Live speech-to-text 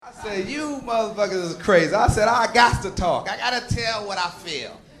said, you motherfuckers is crazy. I said, I got to talk. I got to tell what I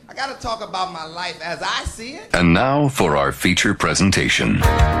feel. I got to talk about my life as I see it. And now for our feature presentation.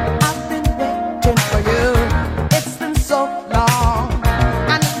 I've been waiting for you. It's been so long.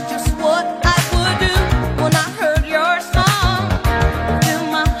 I knew just what I would do when I heard your song. Fill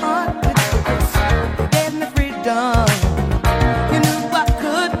my heart with bliss. You gave me freedom. You knew I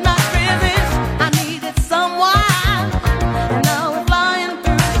could not resist. I needed someone. And now we're flying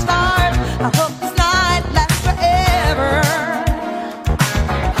through the stars. I hope this night lasts forever.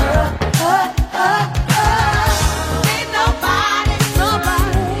 Ain't nobody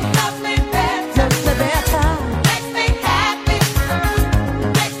loves me better. Makes me happy.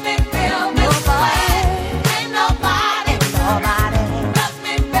 Makes me feel this way. Ain't nobody loves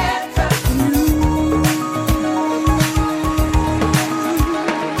me better than you.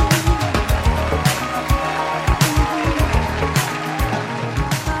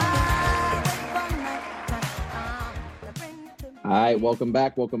 All right, welcome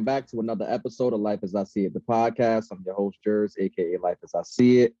back to another episode of Life as I See It, the podcast. I'm your host, Jers, aka Life as I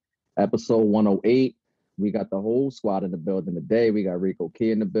See It, episode 108. We got the whole squad in the building today. We got Rico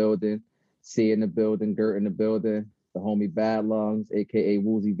Key in the building, C in the building, Gert in the building, the homie Bad Lungs, aka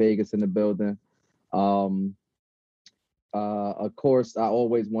Woozy Vegas in the building. Of course, I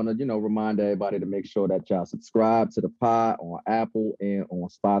always want to, remind everybody to make sure that y'all subscribe to the pod on Apple and on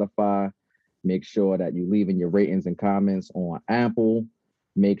Spotify. Make sure that you leaving your ratings and comments on Apple.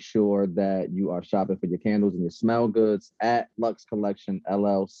 Make sure that you are shopping for your candles and your smell goods at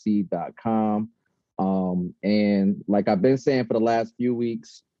luxcollectionllc.com. And like I've been saying for the last few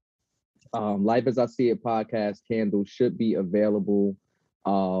weeks, Life as I See It podcast candles should be available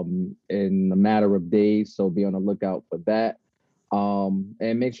in a matter of days. So be on the lookout for that.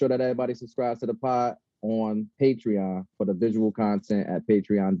 And make sure that everybody subscribes to the pod on Patreon for the visual content at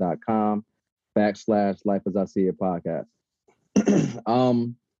patreon.com/Life as I See It podcast.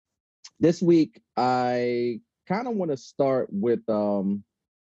 This week I kind of want to start with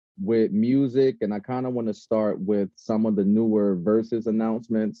music, and I kind of want to start with some of the newer versus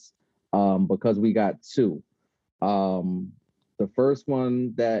announcements because we got two. The first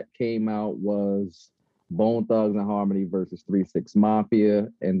one that came out was Bone Thugs and Harmony versus 3 6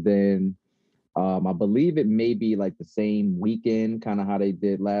 Mafia, and then I believe it may be like the same weekend, kind of how they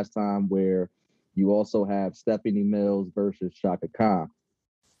did last time, where you also have Stephanie Mills versus Chaka Khan.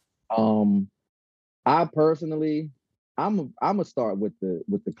 I personally, I'm gonna start with the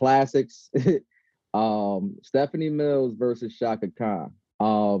classics. Stephanie Mills versus Chaka Khan.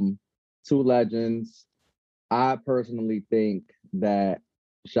 Two legends. I personally think that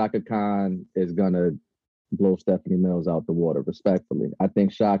Chaka Khan is gonna blow Stephanie Mills out the water, respectfully. I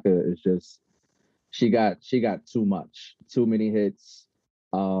think Chaka is just she got too much, too many hits.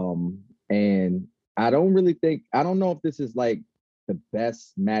 And I don't know if this is like the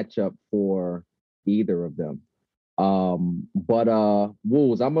best matchup for either of them. But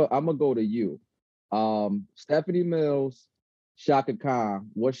Wolves, I'm gonna go to you. Stephanie Mills, Chaka Khan,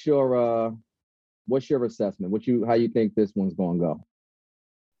 what's your assessment? How you think this one's gonna go?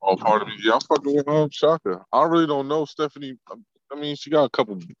 Oh, pardon me. Yeah, I'm fucking with Chaka. I really don't know Stephanie. I mean, she got a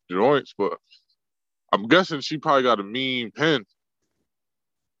couple joints, but I'm guessing she probably got a mean pen.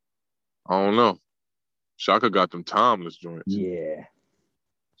 I don't know. Chaka got them timeless joints. Yeah.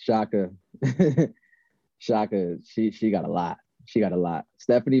 Chaka. Chaka, she got a lot.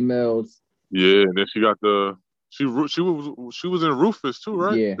 Stephanie Mills. Yeah, and then she got she was in Rufus too,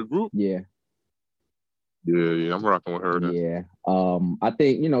 right? Yeah. The group? Yeah. Yeah, I'm rocking with her then. Yeah. I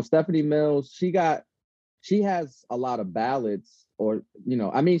think, Stephanie Mills, she has a lot of ballads, or,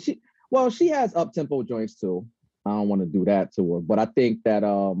 I mean, she has up-tempo joints too. I don't want to do that to her, but I think that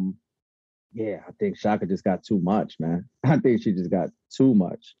I think Chaka just got too much, man. I think she just got too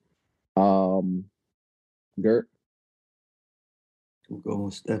much. Gert? I'm going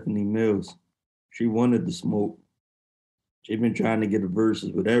with Stephanie Mills. She wanted the smoke. She's been trying to get a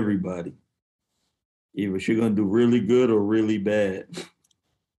verses with everybody. Either she's gonna do really good or really bad.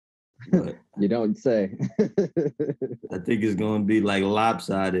 But You don't say. I think it's gonna be like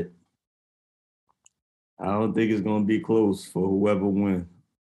lopsided. I don't think it's gonna be close for whoever wins.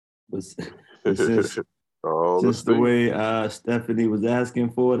 But since the way Stephanie was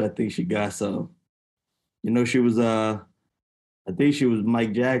asking for it, I think she got some. She was I think she was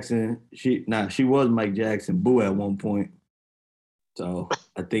Mike Jackson. She was Mike Jackson boo at one point. So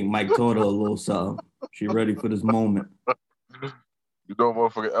I think Mike taught her a little something. She ready for this moment.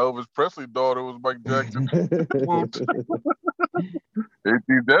 Motherfucking Elvis Presley's daughter was Mike Jackson. They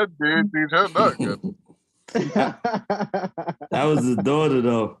teach her nothing. That was his daughter,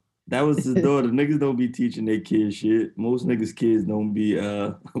 though. That was his daughter. Niggas don't be teaching their kids shit. Most niggas' kids don't be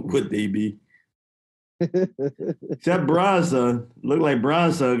what they be. Except Bron's son. Look like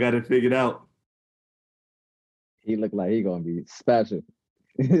Bron's son got it figured out. He looked like he gonna be special.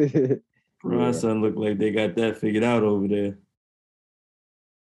 Bron's son look like they got that figured out over there.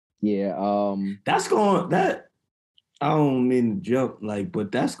 Yeah. I don't mean to jump,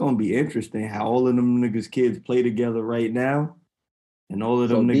 but that's gonna be interesting how all of them niggas kids play together right now. And all of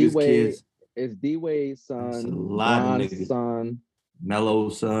them niggas kids. It's D-Wade's son, a lot of niggas. Son,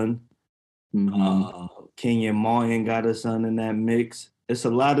 Melo's son. Kenya Martin got a son in that mix. It's a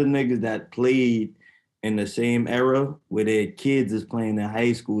lot of niggas that played in the same era where their kids is playing in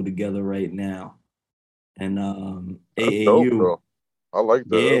high school together right now. And AAU. Dope, I like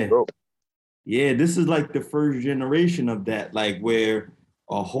that. Yeah. That's dope. Yeah, this is like the first generation of that, where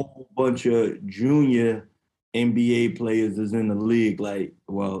a whole bunch of junior NBA players is in the league.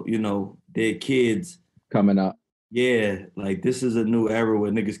 Their kids coming up. Yeah, this is a new era where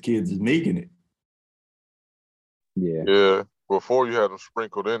niggas' kids is making it. Yeah. Yeah. Before you had them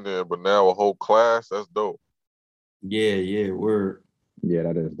sprinkled in there, but now a whole class, that's dope. Yeah, word. Yeah,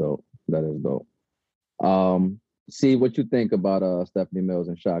 that is dope. See what you think about Stephanie Mills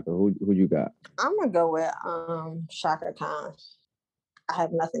and Chaka. Who you got? I'm gonna go with Chaka Khan. I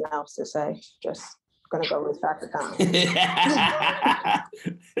have nothing else to say. Just gonna go with Chaka Khan.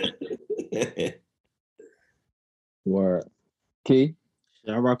 Word. Key?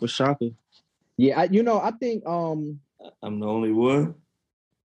 Yeah, I rock with Chaka. Yeah, I think I'm the only one.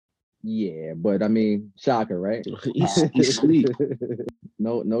 Yeah, but I mean Chaka, right? He's sleep.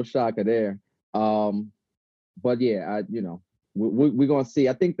 No Chaka there. But yeah, we're gonna see.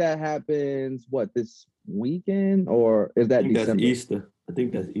 I think that happens this weekend, or is that December? That's Easter. I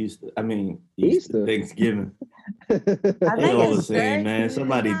think that's Easter. I mean Easter. Thanksgiving. I think all the it's same, man.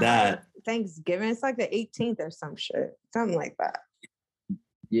 Somebody died. Thanksgiving. It's like the 18th or some shit. Something like that.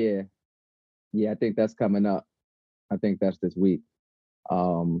 Yeah. I think that's coming up. I think that's this week.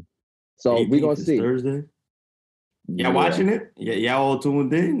 So we're gonna see. Thursday. Y'all watching it? Yeah, y'all all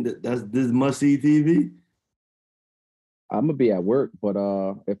tuned in. This must see TV. I'm gonna be at work, but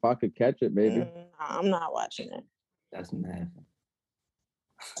if I could catch it, maybe. I'm not watching it. That's mad.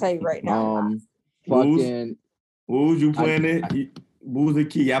 Tell you right now. Fucking. Who's you planning? Who's the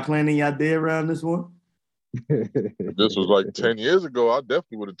key? Y'all planning y'all day around this one? If this was 10 years ago, I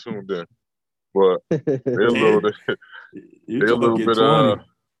definitely would have tuned in. But they're a little bit.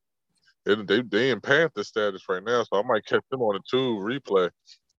 They in Panther status right now, so I might catch them on the replay.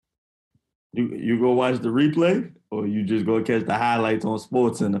 You go watch the replay, or you just go catch the highlights on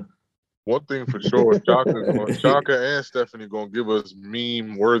SportsCenter? One thing for sure, Chaka and Stephanie gonna give us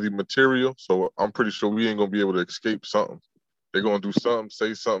meme-worthy material, so I'm pretty sure we ain't gonna be able to escape something. They're gonna do something,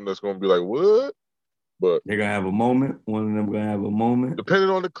 say something that's gonna be like, what? But they're gonna have a moment. One of them gonna have a moment. Depending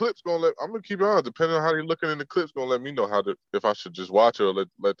on the clips, I'm gonna keep it honest. Depending on how they're looking in the clips, gonna let me know if I should just watch it or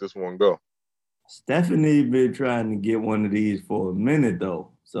let this one go. Stephanie been trying to get one of these for a minute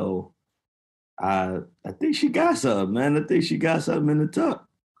though, so I think she got something, man. I think she got something in the tuck.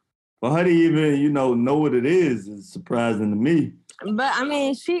 For her to even, know what it is surprising to me. But I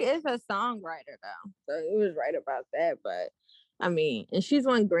mean, she is a songwriter though, so it was right about that. But I mean, and she's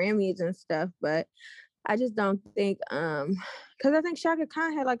won Grammys and stuff, but I just don't think, because I think Chaka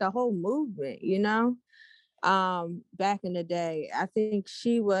Khan had a whole movement, back in the day. I think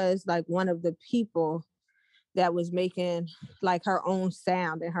she was one of the people that was making her own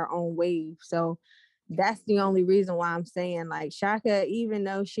sound and her own wave. So that's the only reason why I'm saying Chaka, even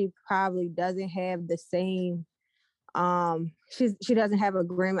though she probably doesn't have the same, she doesn't have a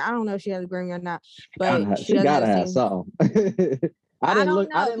Grammy. I don't know if she has a Grammy or not, but she gotta have something. I didn't look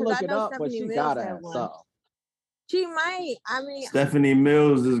it up, but she gotta have something. She might. I mean, Stephanie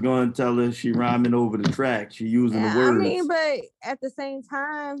Mills is going to tell her she rhyming over the track. She using the words. I mean, but at the same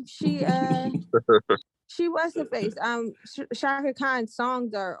time, she was the face. Chaka Khan's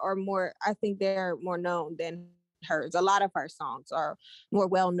songs are more. I think they're more known than hers. A lot of her songs are more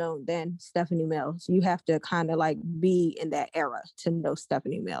well known than Stephanie Mills. You have to kind of be in that era to know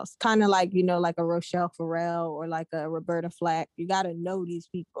Stephanie Mills. Kind of like a Rochelle Farrell or a Roberta Flack. You got to know these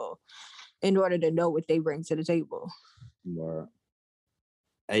people in order to know what they bring to the table. Wow.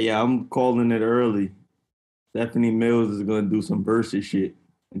 Hey, yeah, I'm calling it early. Stephanie Mills is going to do some versus shit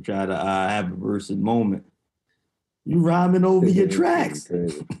and try to have a versus moment. You rhyming over your tracks.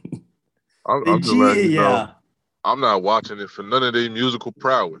 I'm just letting you know. I'm not watching it for none of their musical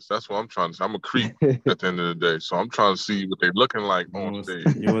prowess. That's what I'm trying to say. I'm a creep at the end of the day. So I'm trying to see what they looking like on stage.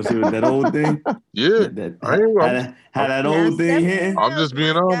 You want to see what that old thing? Yeah. How that old thing hitting? I'm just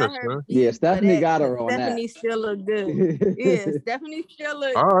being honest, man. Yeah, Stephanie got her on Stephanie that. still look good. Yeah, Stephanie still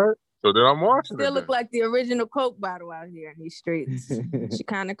look. All right. So then I'm watching Still it. look like the original Coke bottle out here in these streets. She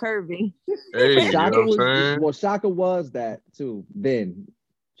kind of curvy. Hey, you know Chaka what I'm was saying? well. Chaka was that too. Then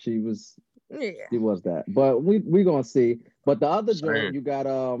she was Yeah. that. But we gonna see. But the other Same. joint, you got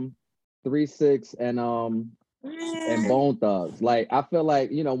 3-6 and Bone Thugs. Like I feel like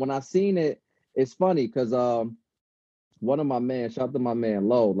when I seen it, it's funny because one of my man, shout out to my man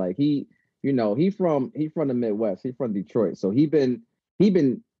Low, like he from the Midwest, he from Detroit, so he been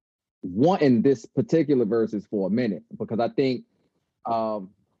wanting this particular verses for a minute because I think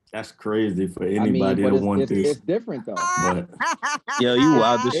that's crazy for anybody to want this. It's different though. But Yo, you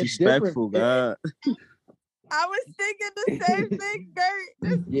wild It's disrespectful, God. I was thinking the same thing,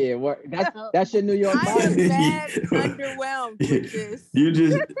 Gert. Yeah, that's your New York I am body. mad underwhelmed with this. You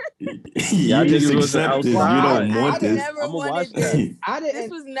just accept this. You don't want this. Never I'ma wanted watch this. that.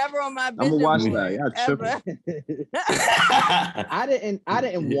 This was never on my I'ma vision watch board that. Y'all ever. I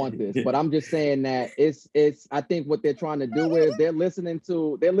didn't want this, but I'm just saying that it's I think what they're trying to do is they're listening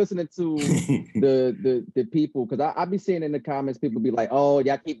to the people, because I be seeing in the comments people be like, oh,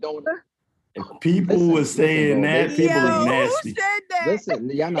 y'all keep doing it. If people were saying bro, that, people is nasty. Who said that? Listen,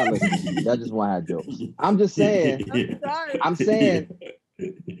 y'all not listening. Y'all just want to have jokes. I'm just saying. I'm sorry. I'm saying.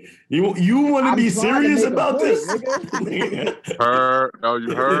 You want to be serious about this? Heard. No,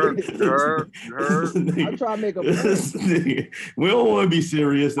 you heard. You heard. I'm trying to make a point. We don't want to be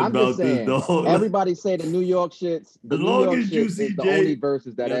serious I'm about just saying, this, dog. everybody say the New York shits. The New York shit is the only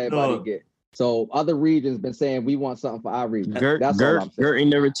verses that everybody get. So other regions been saying we want something for our region. That's all I'm saying. Gert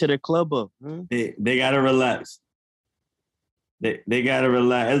ain't never to the club up. Huh? They gotta relax. They gotta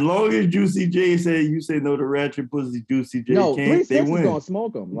relax. As long as Juicy J you say no to Ratchet Pussy, Juicy J no, can't. 3-6 they is win. gonna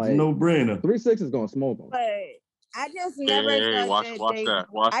smoke them. Like no brainer. 3-6 is gonna smoke them. But I just never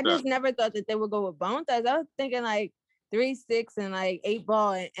never thought that they would go with Bone Thugs. I was thinking like 3-6 and like 8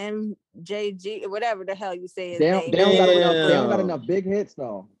 Ball and MJG, whatever the hell you say his name. They don't got enough big hits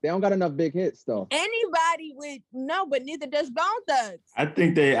though. Anybody would no, but neither does Bone Thugs. I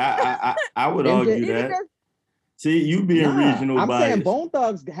think I would argue that. See, you being regional I'm biased. saying Bone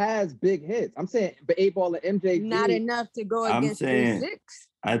Thugs has big hits. I'm saying, but 8 Ball and MJG not enough to go against 3-6.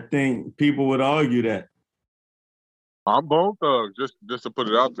 I think people would argue that. I'm Bone Thugs. Just to put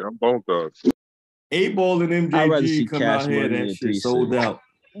it out there, I'm Bone Thugs. 8 Ball and MJG come out here, that shit sold out.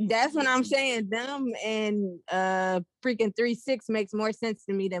 That's what I'm saying. Them and freaking 3-6 makes more sense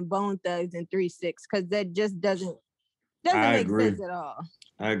to me than Bone Thugs and 3-6, because that just doesn't make sense at all.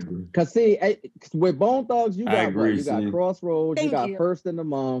 I agree. Cause see, with Bone Thugs, you got agree, you got Crossroads, you got First in the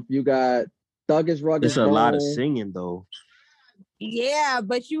Month, you got Thuggish Rugged. It's a lot of singing though. Yeah,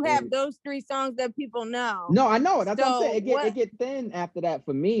 but you have those 3 songs that people know. No, I know. That's what I'm saying. It get thin after that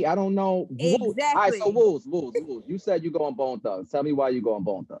for me. I don't know. Exactly. All right, so Wools. You said you go on Bone Thugs. Tell me why you go on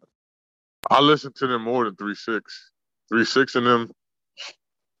Bone Thugs. I listened to them more than 3-6. 3-6 and them,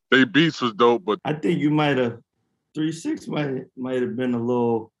 they beats was dope, but I think you might have 3-6 might have been a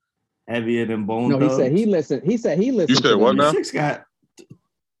little heavier than Bone Thugs. No, he said he listened. You said what now? 3-6 got.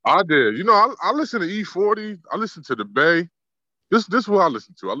 I did. I listened to E40. I listened to the Bay. This is what I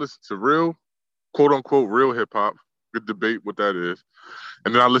listen to. I listen to real, quote unquote, real hip hop. Good debate what that is.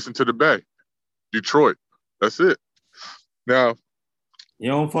 And then I listen to the Bay, Detroit. That's it. Now, you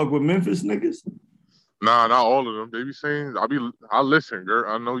don't fuck with Memphis niggas? Nah, not all of them. They be saying I listen, girl.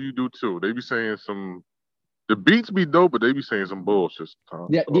 I know you do too. They be saying the beats be dope, but they be saying some bullshit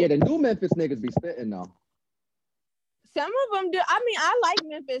sometimes. Yeah, the new Memphis niggas be spitting though. Some of them do. I mean, I like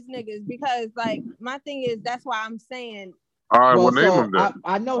Memphis niggas because, like, my thing is that's why I'm saying. All right, name them then.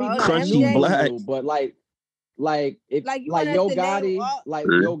 I know he's not new, black, but like Yo Gotti,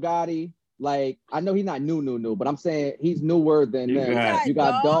 Yo Gotti, like I know he's not new, but I'm saying he's newer than them. You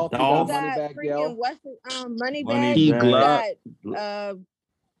got Dolph, you got Moneybag Yo. Moneybag, you got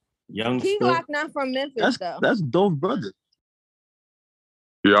Youngster. Key Glock not from Memphis though. That's Dolph brother.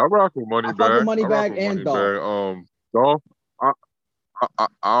 Yeah, I rock with Moneybag. I fuck with Moneybag and Dolph. Dolph,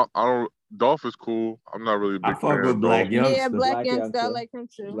 I don't. Dolph is cool. I'm not really a big fan. I fuck with Black Youngster. Yeah, Black Youngster. I like him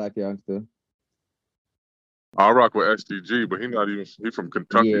too. Black Youngster. I rock with SDG, but he's from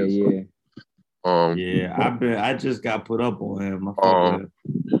Kentucky. Yeah. I just got put up on him.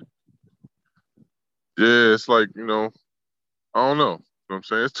 Yeah, it's like, I don't know. You know what I'm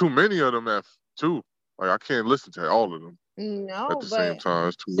saying? It's too many of them too. Like I can't listen to all of them. No, at the same but time.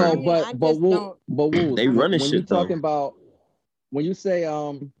 It's too So, late. I mean, I just don't. Woos, They running when you shit though. talking about when you say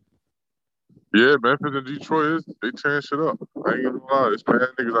Yeah, Memphis and Detroit they tearing shit up. I ain't gonna lie. It's mad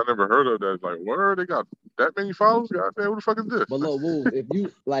niggas I never heard of that's like, word, they got that many followers? Goddamn, who the fuck is this? but look, Woos, if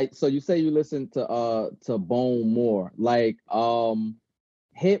you like, so you say you listen to Bone more, like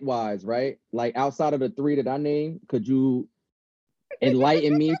hit wise, right? Like outside of the three that I named, could you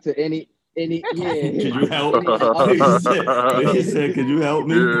enlighten me to any yeah? Could you help? Any other- He said, "Could you help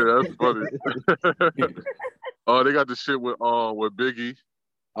me?" Yeah, that's funny. Oh, they got the shit with Biggie.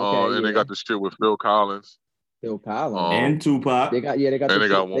 Okay, and they got the shit with Phil Collins. Phil Collins And Tupac. They got and they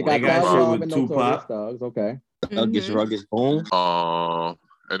got one they with got shit Thug with and Notorious Tupac. Thugs. Okay. Rugged Bone.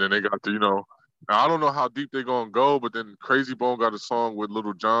 And then they got the I don't know how deep they gonna go, but then Crazy Bone got a song with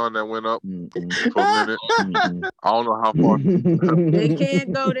Little John that went up for a minute. I don't know how far. They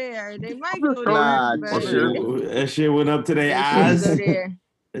can't go there. They might go there. Nah, but That shit went up to their they eyes. can't go there.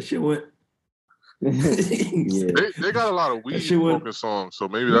 That shit went. Yeah. They got a lot of weed smoking songs, so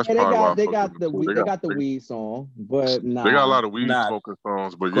maybe that's Yeah, probably why. they got the weed song, but nah. They got a lot of weed Nah. smoking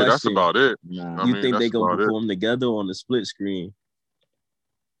songs, but yeah, that's Question. about it. Nah. You think they that's gonna about it. perform together on the split screen?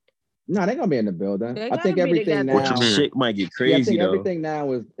 Nah, they're gonna be in the building. They I gotta think be everything together. now. What you mean? Shit might get Yeah, I crazy think though. everything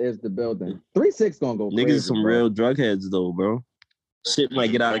now is the building. 3-6 gonna go Niggas crazy. is some bro. real drug heads though, bro. Shit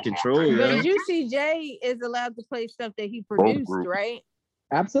might get out of control. But Yo. Juicy J is allowed to play stuff that he produced, right?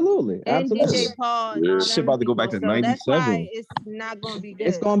 Absolutely. And Absolutely. DJ Paul and all Shit them about to go back people. to So that's why 97. it's not gonna be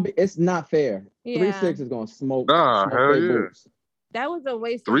good. It's not fair. Yeah. 3-6 is gonna smoke. Nah, smoke hell they yeah. boots. That was a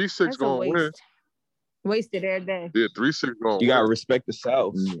waste. 3-6 That's a gonna waste. win. Wasted every day. Yeah, 3-6 gonna You gotta win. respect the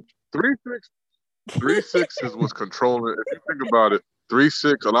South. 3-6 is what's controlling. If you think about it,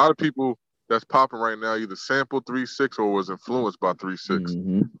 3-6. A lot of people that's popping right now either sampled 3-6 or was influenced by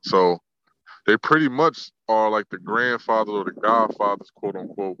 3-6. So they pretty much are like the grandfather or the godfathers, quote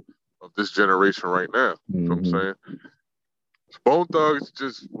unquote, of this generation right now. You know what I'm saying? Bone Thugs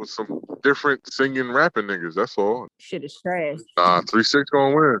just was some different singing, rapping niggas. That's all. Shit is trash. 3-6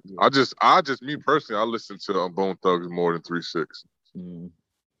 gonna win. I just me personally, I listen to Bone Thugs more than 3-6.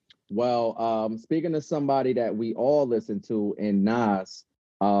 Well, speaking of somebody that we all listen to in Nas,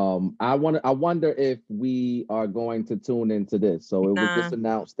 I wonder if we are going to tune into this. So it was just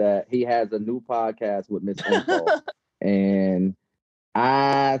announced that he has a new podcast with Miss Info, and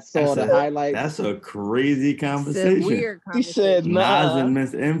I saw the highlights. That's a crazy conversation. It's a weird He said, Nas nah. and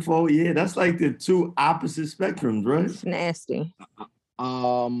Miss Info. Yeah, that's like the two opposite spectrums, right? It's nasty.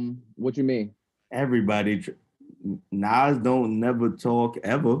 What you mean? Everybody, Nas don't never talk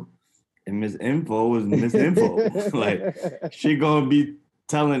ever, and Miss Info is Miss Info. Like she gonna be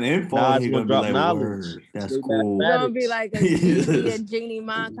telling info. Nas He gonna gonna be drop like, knowledge. "Word, that's cool." It's gonna be like a Jeezy and Jeannie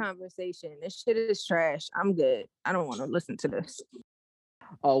Mon conversation. This shit is trash. I'm good. I don't want to listen to this.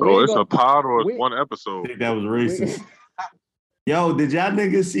 So it's a pod or it's one episode? I think that was racist. Yo, did y'all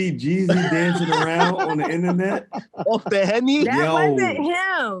niggas see Jeezy dancing around on the internet? Off the Henny? That wasn't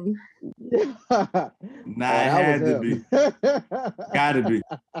him. Nah, it had to be. Gotta be.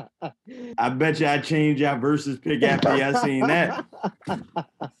 I bet you I changed y'all versus pick after y'all seen that.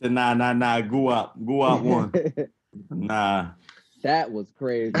 Said, nah, go out one. Nah. That was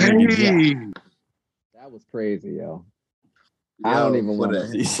crazy. Hey. That was crazy, yo. I don't even want to.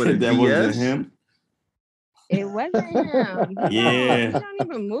 He said that wasn't him. It wasn't him. Yeah. He don't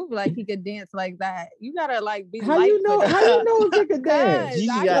even move like he could dance like that. You gotta like be. How you know? How you know he could dance?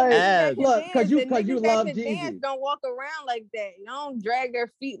 Jeezy got abs. Look, cause you love Jeezy. Jeezy. Don't walk around like that. You don't drag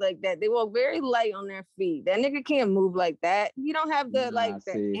their feet like that. They walk very light on their feet. That nigga can't move like that. You don't have the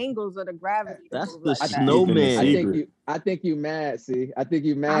the angles or the gravity. That's move the like snowman. I think you mad. See, I think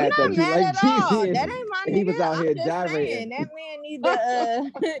you mad I'm that not you mad like at Jeezy. all. and That ain't my nigga. He was out here I'm just gyrating. saying, that man need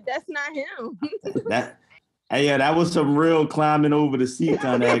to. That's not him. Hey, yeah, that was some real climbing over the seat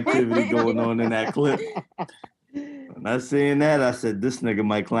kind of activity going on in that clip. When I seen that, I said, this nigga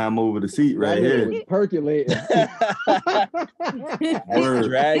might climb over the seat right That nigga here. was percolating.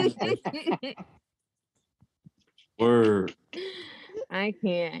 Word. I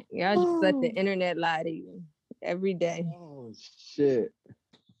can't. Y'all just let the internet lie to you every day. Oh shit.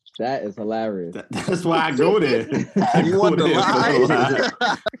 That is hilarious. That's why I go there. You want the lie?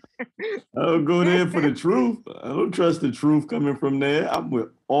 I don't go there for the truth. I don't trust the truth coming from there. I'm with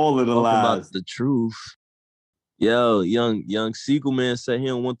all of the lies. About the truth. Yo, young Siegelman said he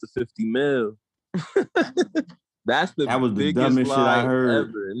don't want the 50 mil. That was the dumbest shit I heard.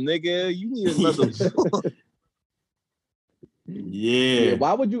 Ever. Nigga, you need another. Yeah.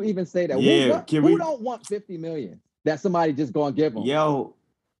 Why would you even say that? Yeah. Who don't want 50 million that somebody just gonna give them? Yo,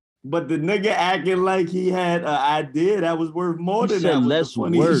 But the nigga acting like he had an idea that was worth more than said that was less the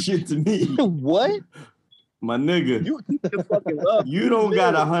funniest work. shit to me. What? My nigga. You can fucking love. You don't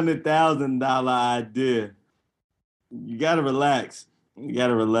got $100,000 idea. You gotta relax. You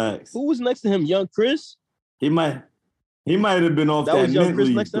gotta relax. Who was next to him? Young Chris? He might have been off that was Young Chris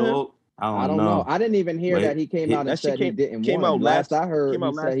mint next leaf, to him? dog. I don't know. I didn't even hear that he came out and said he didn't want it. Last I heard,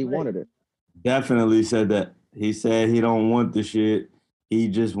 he said he wanted it. Definitely said that. He said he don't want the shit. He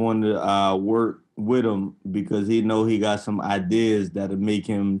just wanted to work with him because he know he got some ideas that'll make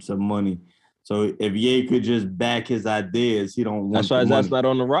him some money. So if Ye could just back his ideas, he don't want. That's why his ass not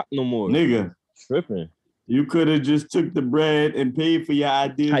on the rock no more. Nigga, tripping. You could have just took the bread and paid for your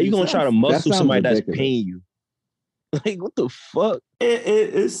ideas. How you gonna try to muscle somebody ridiculous. that's paying you? Like, what the fuck?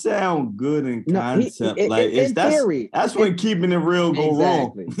 It sounds good in concept. Theory. That's when keeping it real go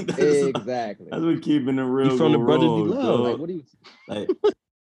wrong. Exactly. That's when keeping it real you from go the brothers wrong. below. Like, what do you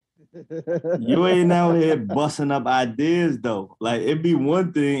you ain't out here busting up ideas though. Like, it'd be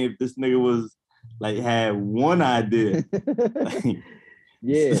one thing if this nigga was like had one idea.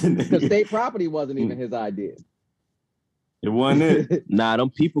 Yeah, because state property wasn't even his idea. It wasn't it. Nah, them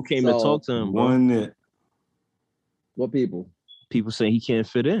people came to talk to him, bro. Wasn't it? What people? People saying he can't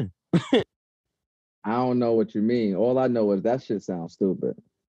fit in. I don't know what you mean. All I know is that shit sounds stupid.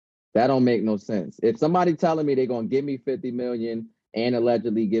 That don't make no sense. If somebody telling me they're gonna give me 50 million and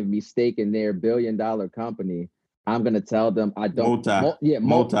allegedly give me stake in their billion-dollar company, I'm gonna tell them I don't.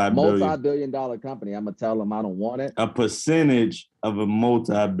 Multi-billion-dollar company. I'm gonna tell them I don't want it. A percentage of a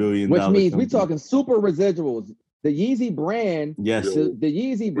multi-billion-dollar which means company. we talking super residuals. The Yeezy brand, yes, the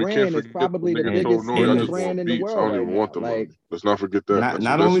Yeezy brand is probably the biggest brand in the world. I don't even want the money. Let's not forget that.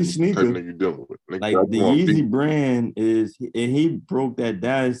 Not only sneakers, you dealing with. Like the Yeezy brand is, and he broke that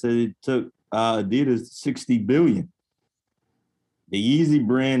down and said it took Adidas 60 billion. The Yeezy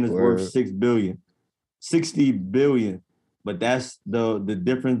brand is worth 6 billion. 60 billion. But that's the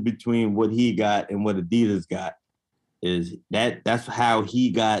difference between what he got and what Adidas got. Is that's how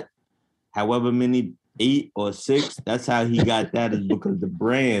he got however many 8 or 6. That's how he got that, is because the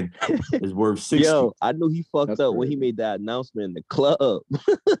brand is worth 60. Yo, I know he fucked up when he made that announcement in the club.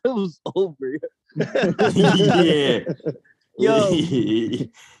 It was over. Yeah. Yo, he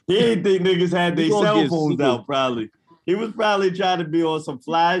didn't think niggas had their cell phones out. Probably he was probably trying to be on some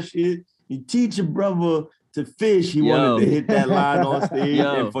fly shit. He teach a brother to fish. He wanted to hit that line on stage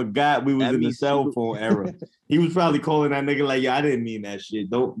and forgot we was in the cell phone era. He was probably calling that nigga like, "Yeah, I didn't mean that shit.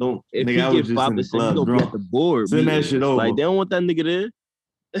 Don't." If nigga, he I was just in the club drunk. At the board, send that shit over. Like, they don't want that nigga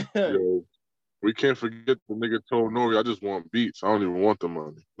there. Yo, we can't forget the nigga told Nori, "I just want beats. I don't even want the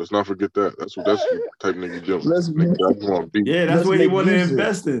money." Let's not forget that. That's the type of nigga doing. I just want beats. Yeah, that's what he want to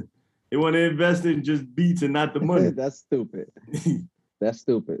invest in. He want to invest in just beats and not the money. That's stupid. That's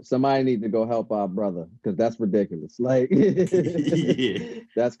stupid. Somebody need to go help our brother because that's ridiculous. Like,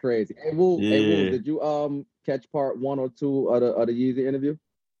 that's crazy. Hey, Woo, did you catch part 1 or 2 of the Yeezy interview?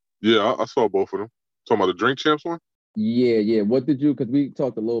 Yeah, I saw both of them. Talking about the Drink Champs one? Yeah. What did you? Because we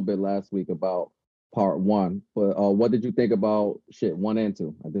talked a little bit last week about part 1, but what did you think about 1 and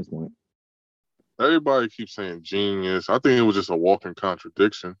 2 at this point? Everybody keeps saying genius. I think it was just a walking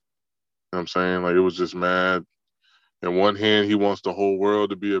contradiction. You know what I'm saying? Like, it was just mad. In one hand, he wants the whole world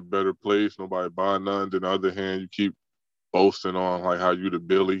to be a better place. Nobody buy none. Then the other hand, you keep boasting on like how you the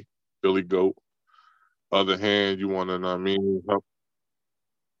Billy Goat. Other hand, you want to know what I mean?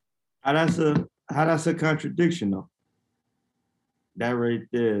 How that's a contradiction though? That right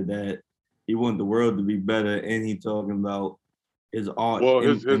there, that he want the world to be better, and he talking about his art. Well,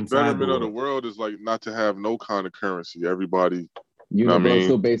 his betterment of the world is like not to have no kind of currency. Everybody.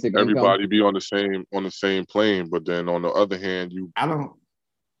 Universal basic everybody income. Be on the same plane, but then on the other hand, I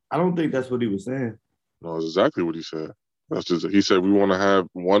don't think that's what he was saying. No, that's exactly what he said. That's just he said we want to have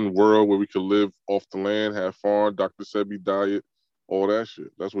one world where we could live off the land, have farm, Dr. Sebi diet, all that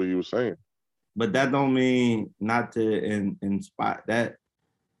shit. That's what he was saying. But that don't mean not to inspire that.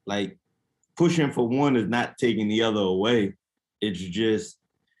 Like, pushing for one is not taking the other away. It's just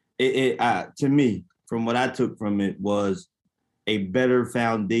to me, from what I took from it, was a better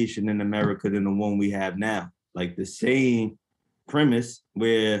foundation in America than the one we have now. Like the same premise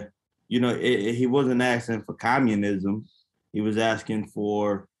where, he wasn't asking for communism. He was asking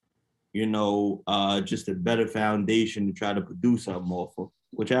for, just a better foundation to try to produce something off of,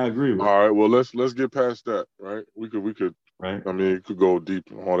 which I agree with. All right, well, let's get past that, right? We could, right? I mean, it could go deep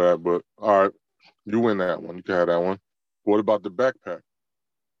and all that, but all right, you win that one. You can have that one. What about the backpack?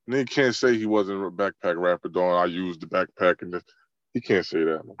 Nigga can't say he wasn't a backpack rapper, dog. I used the backpack and he can't say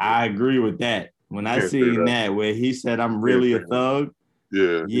that. I agree with that. When I seen that where he said, "I'm really a thug,"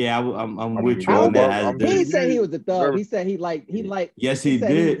 Yeah. I'm with you on that. He didn't say he was a thug. He said he Yes, he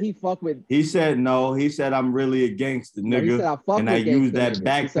did. He fuck with. He said no. He said I'm really a gangster, nigga. No, he said I fuck and with I used that niggas.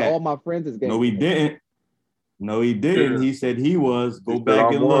 backpack. He said all my friends is gangster. No, he didn't. No, he didn't. Yeah. He said he was. Go He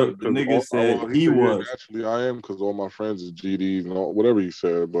back said, and look. The nigga said he was. Naturally, I am because all my friends is GDs and all, whatever he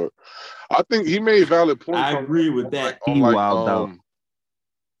said. But I think he made valid points. I agree with that.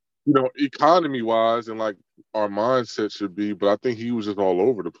 You know, economy wise and like our mindset should be. But I think he was just all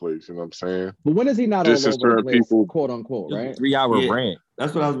over the place. You know what I'm saying? But when is he not just all over the place? People, quote unquote, right? 3-hour rant.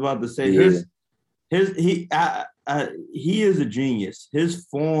 That's what I was about to say. Yeah. He is a genius. His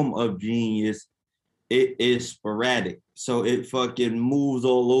form of genius it is sporadic. So it fucking moves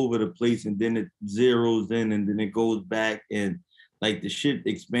all over the place and then it zeroes in and then it goes back and like the shit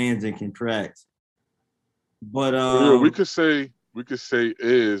expands and contracts. But we could say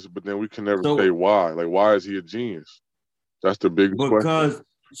is, but then we can never say why. Like, why is he a genius? That's the biggest question.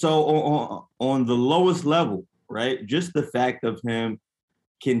 So on the lowest level, right? Just the fact of him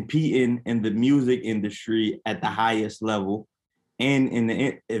competing in the music industry at the highest level and in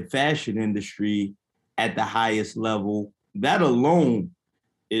the fashion industry at the highest level, that alone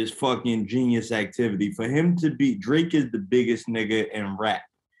is fucking genius activity. For him to be, Drake is the biggest nigga in rap,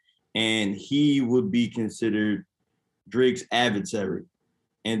 and he would be considered Drake's adversary.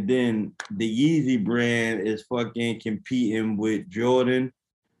 And then the Yeezy brand is fucking competing with Jordan,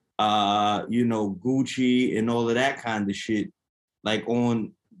 Gucci and all of that kind of shit. Like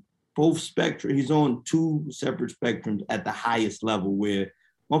on both spectrum, he's on two separate spectrums at the highest level where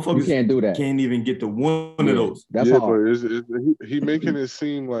motherfuckers you can't do that. Can't even get to one of those. That's hard. But he making it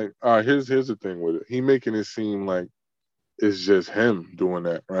seem like here's the thing with it. He making it seem like it's just him doing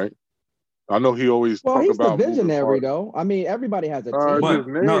that, right? I know he always talk he's about the visionary though. I mean, everybody has a team. But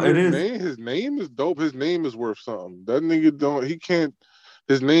his name is dope. His name is worth something. That nigga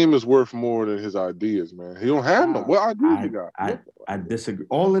his name is worth more than his ideas, man. He don't have no. What ideas he got? I disagree.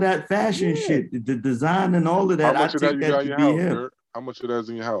 All of that fashion shit, the design and all of that. How much of that you got in your house, him. Dirk? How much of that's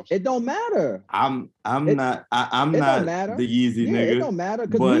in your house? It don't matter. I'm not the Yeezy nigga. It don't matter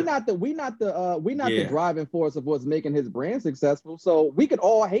because we not the driving force of what's making his brand successful. So we could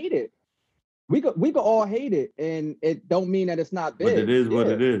all hate it. We could all hate it, and it don't mean that it's not big. But it is what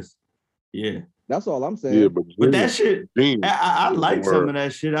it is. Yeah. That's all I'm saying. Yeah, but that shit, I like some of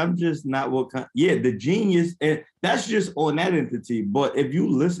that shit. I'm just not the genius, and that's just on that entity. But if you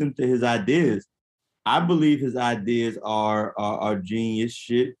listen to his ideas, I believe his ideas are genius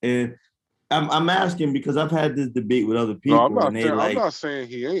shit. And I'm asking because I've had this debate with other people. No, I'm not saying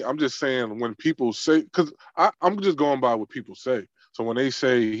he ain't. I'm just saying when people say, because I'm just going by what people say. So when they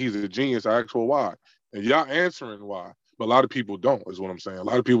say he's a genius, I ask, well, why? And y'all answering why. But a lot of people don't, is what I'm saying. A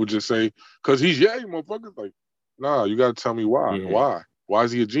lot of people just say, because he's you motherfuckers. Like, nah, you got to tell me why. Yeah. Why? Why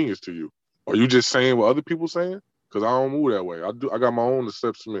is he a genius to you? Are you just saying what other people saying? Because I don't move that way. I got my own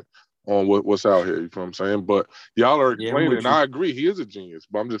assessment on what's out here. You know what I'm saying? But y'all are explaining, and I agree, he is a genius.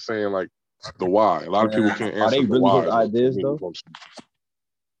 But I'm just saying, like, the why. A lot of people can't answer. Are they really why, his ideas, though?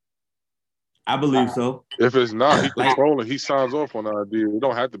 I believe so. If it's not, he controlling. He signs off on the idea. It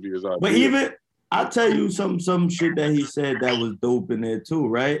don't have to be his idea. But even I'll tell you some shit that he said that was dope in there too,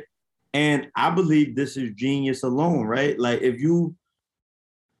 right? And I believe this is genius alone, right? Like if you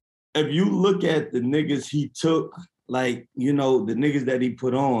look at the niggas he took, like, the niggas that he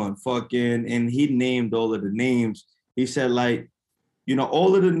put on, fucking, and he named all of the names. He said, like,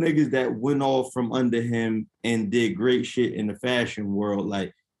 all of the niggas that went off from under him and did great shit in the fashion world,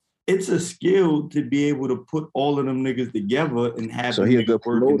 like, it's a skill to be able to put all of them niggas together and have them niggas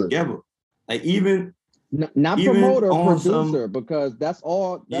working together. Like even not promoter, producer, because that's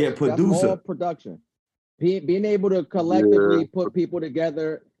all. Producer. That's all production. Being able to collectively put people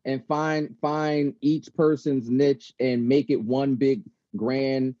together and find each person's niche and make it one big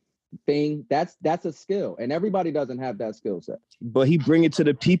grand thing. That's a skill, and everybody doesn't have that skill set. But he bring it to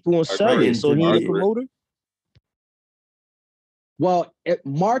the people and sell it, so he ain't a promoter. Well,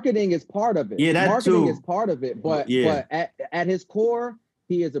 marketing is part of it. Yeah, that marketing too. is part of it. But at his core,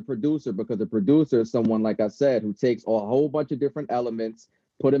 he is a producer because a producer is someone, like I said, who takes a whole bunch of different elements,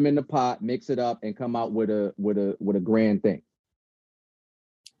 put them in the pot, mix it up, and come out with a grand thing.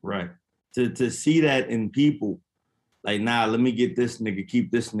 Right. To see that in people, like, nah, let me get this nigga,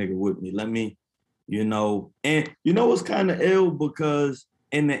 keep this nigga with me. Let me, and what's kind of ill because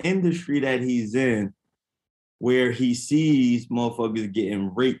in the industry that he's in, where he sees motherfuckers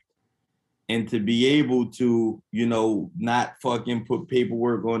getting raped, and to be able to, not fucking put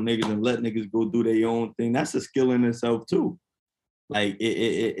paperwork on niggas and let niggas go do their own thing, that's a skill in itself too. Like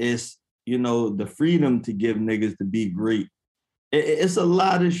it's, the freedom to give niggas to be great it's a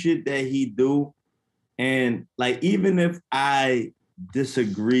lot of shit that he do. And like, even if I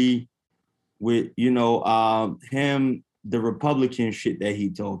disagree with, him, the Republican shit that he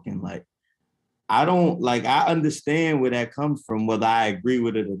talking, like, I understand where that comes from, whether I agree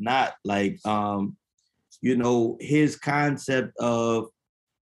with it or not. Like, his concept of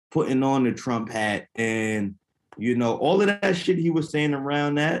putting on the Trump hat and, all of that shit he was saying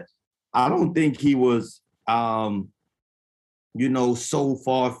around that, I don't think he was, so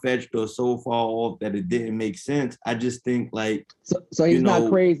far-fetched or so far off that it didn't make sense. I just think, like, so he's not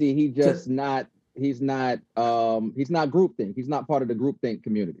crazy. He just he's not groupthink. He's not part of the groupthink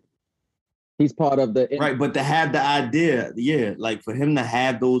community. He's part of the right, but to have the idea, yeah, like for him to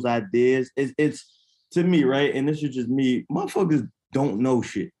have those ideas, it's to me, right? And this is just me, motherfuckers don't know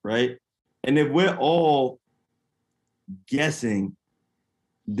shit, right? And if we're all guessing,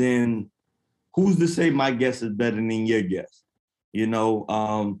 then who's to say my guess is better than your guess?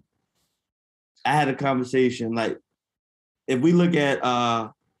 I had a conversation, like, if we look at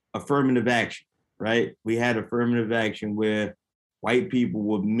affirmative action, right? We had affirmative action where white people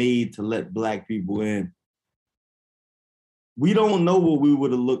were made to let black people in. We don't know what we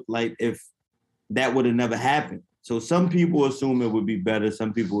would have looked like if that would have never happened. So some people assume it would be better,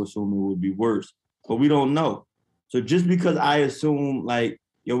 some people assume it would be worse, but we don't know. So just because I assume, like,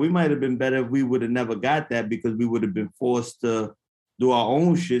 we might have been better if we would have never got that because we would have been forced to do our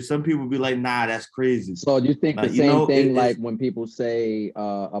own shit. Some people be like, nah, that's crazy. So do you think the same thing, like when people say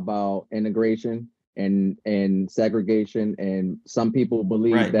about integration and segregation, and some people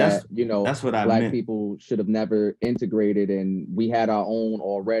believe right, that, that's what black people should have never integrated and we had our own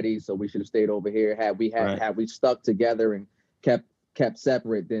already, so we should have stayed over here. Had we stuck together and kept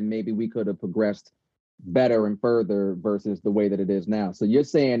separate, then maybe we could have progressed better and further versus the way that it is now. So you're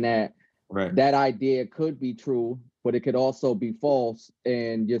saying that that idea could be true, but it could also be false,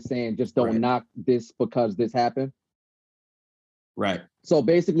 and you're saying just don't knock this because this happened? Right. So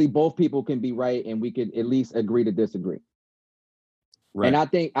basically both people can be right and we could at least agree to disagree. Right. And I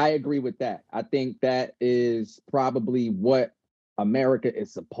think I agree with that. I think that is probably what America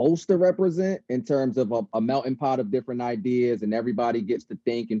is supposed to represent in terms of a melting pot of different ideas, and everybody gets to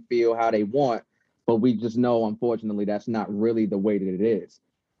think and feel how they want. But we just know, unfortunately, that's not really the way that it is.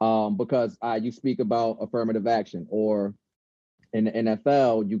 Because you speak about affirmative action, or in the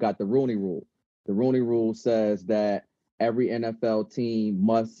NFL, you got the Rooney Rule. The Rooney Rule says that every NFL team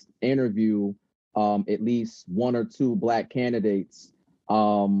must interview at least one or two black candidates,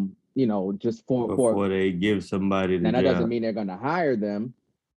 just before they give somebody the job. And that doesn't job. mean they're going to hire them.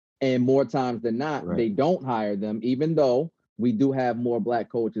 And more times than not, they don't hire them, even though we do have more black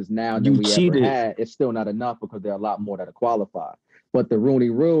coaches now than we ever had. It's still not enough because there are a lot more that are qualified. But the Rooney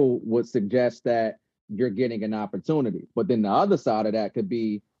Rule would suggest that you're getting an opportunity. But then the other side of that could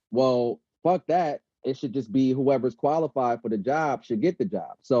be, well, fuck that. It should just be whoever's qualified for the job should get the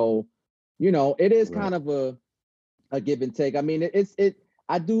job. So, it is kind of a give and take. I mean,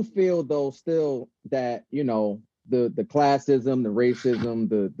 I do feel though still that, the classism, the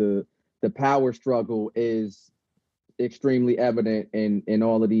racism, the power struggle is extremely evident in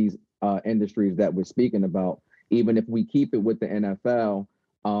all of these industries that we're speaking about. Even if we keep it with the NFL,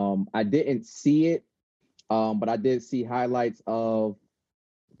 I didn't see it, but I did see highlights of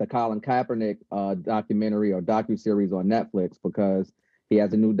the Colin Kaepernick documentary or docuseries on Netflix, because he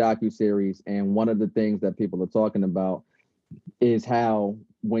has a new docuseries, and one of the things that people are talking about is how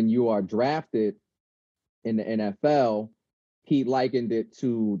when you are drafted in the NFL, he likened it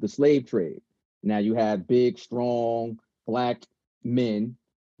to the slave trade. Now you have big, strong black men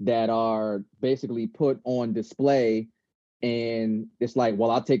that are basically put on display, and it's like,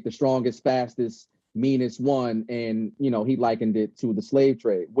 well, I'll take the strongest, fastest, meanest one, and he likened it to the slave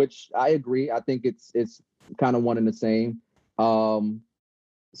trade, which I agree. I think it's kind of one and the same.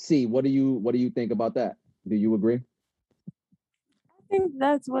 C, what do you think about that? Do you agree? I think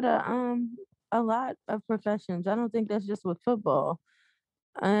that's what a lot of professions. I don't think that's just with football.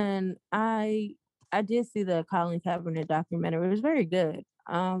 And I did see the Colin Kaepernick documentary. It was very good.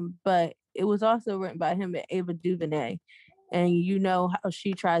 But it was also written by him and Ava DuVernay. And how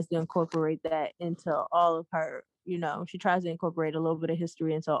she tries to incorporate that into all of her, she tries to incorporate a little bit of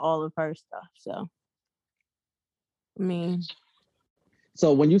history into all of her stuff. So, I mean.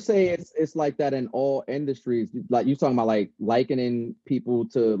 So when you say it's like that in all industries, like you talking about like likening people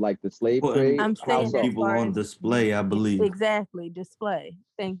to like the slave trade? I'm saying people on display, I believe. Exactly, display.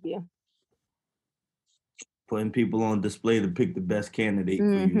 Thank you. Putting people on display to pick the best candidate for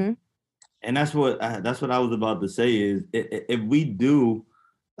you. And that's what I was about to say is if we do,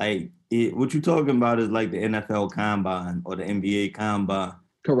 like, what you're talking about is like the NFL Combine or the NBA Combine.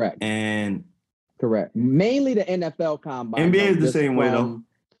 Correct. And correct. Mainly the NFL Combine. NBA is the same way though.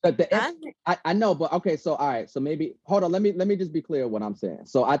 I know, but okay. So all right. So maybe hold on. Let me just be clear what I'm saying.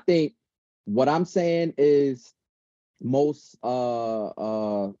 So I think what I'm saying is most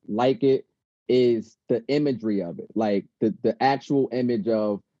like it is the imagery of it, like the actual image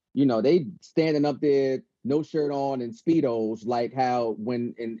of, you know, they standing up there, no shirt on and Speedos, like how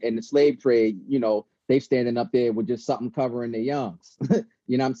when in the slave trade, you know, they standing up there with just something covering their youngs.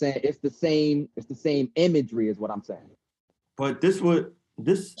 You know what I'm saying? It's the same imagery is what I'm saying. But this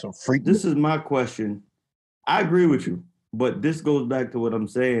is my question. I agree with you, but this goes back to what I'm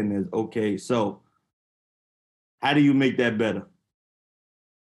saying is, okay, so how do you make that better?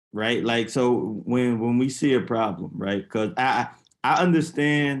 Right? Like, so when we see a problem, right? Because I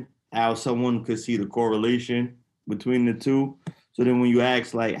understand how someone could see the correlation between the two. So then when you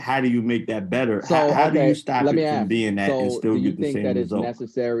ask, like, how do you make that better? So how do you stop it from ask, being that and still get the same result? Do you think that it's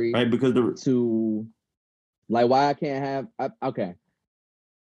necessary, right? Because like, why I can't have, okay.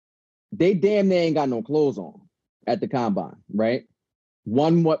 They damn near ain't got no clothes on at the combine, right?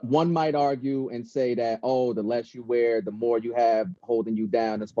 One might argue and say that, oh, the less you wear, the more you have holding you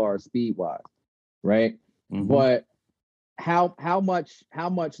down as far as speed wise, right? Mm-hmm. But how much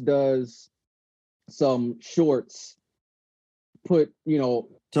does some shorts put, you know?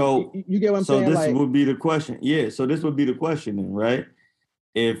 So you get what I'm saying? So this would be the question. Yeah. So this would be the question then, right?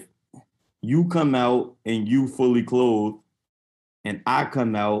 If you come out and you fully clothed, and I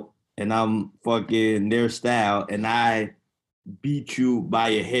come out and I'm fucking their style, and I beat you by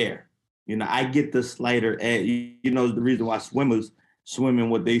your hair. You know, I get the slighter edge. You know, the reason why swimmers swim in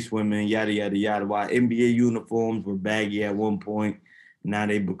what they swim in, yada, yada, yada. Why NBA uniforms were baggy at one point. Now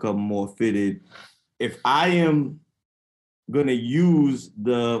they become more fitted. If I am going to use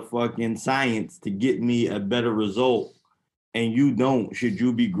the fucking science to get me a better result and you don't, should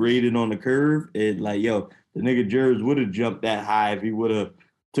you be graded on the curve? It's like, yo, the nigga Jers would have jumped that high if he would have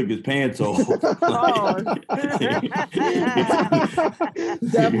took his pants off.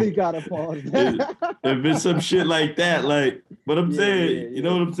 Definitely gotta pause. If it's some shit like that, like, but I'm saying, you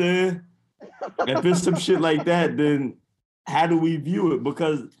know what I'm saying? If it's some shit like that, then how do we view it?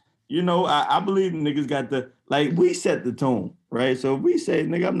 Because, you know, I believe niggas got like, we set the tone, right? So if we say,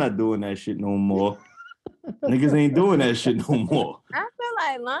 nigga, I'm not doing that shit no more. Niggas ain't doing that shit no more. I feel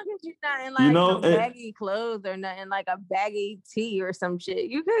like long as you're not in like, you know, baggy clothes or nothing, like a baggy tee or some shit,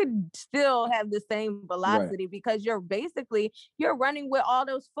 you could still have the same velocity, right? Because you're running with all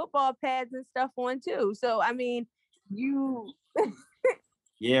those football pads and stuff on too. So I mean, you.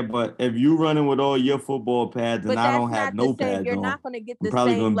 Yeah, but if you running with all your football pads and I don't have no pads, you're not going to get the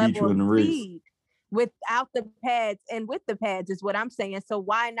same level of speed without the pads and with the pads is what I'm saying. So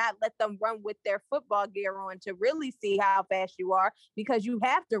why not let them run with their football gear on to really see how fast you are? Because you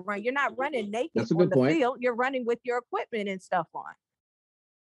have to run. You're not running naked on the field. You're running with your equipment and stuff on.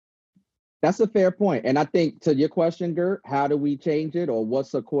 That's a fair point. And I think to your question, Gert, how do we change it, or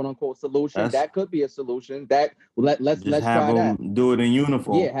what's a quote unquote solution? That could be a solution. That let's try that. Do it in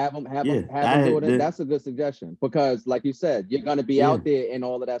uniform. Yeah, have them do it. That's a good suggestion, because like you said, you're gonna be out there in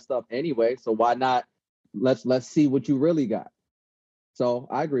all of that stuff anyway. So why not? Let's see what you really got. So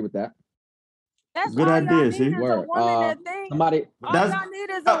I agree with that. That's good idea. See, somebody. All y'all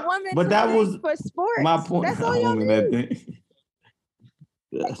need is a woman. But that was for sports. My point. That's all y'all need.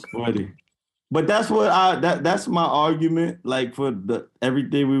 That's funny. But that's what that's my argument. Like, for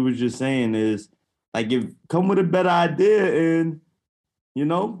everything we was just saying is, like, if come with a better idea, and you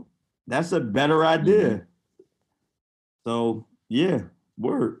know, that's a better idea. Mm-hmm. So yeah,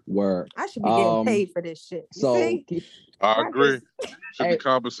 word. I should be getting paid for this shit. I agree. Should be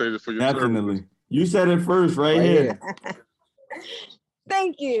compensated for your definitely. service. You said it first, right here.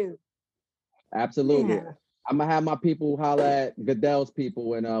 Thank you. Absolutely. Yeah. I'm gonna have my people holler at Goodell's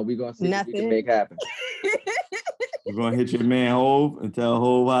people, and we're gonna see what we can make happen. We're gonna hit your man Hove and tell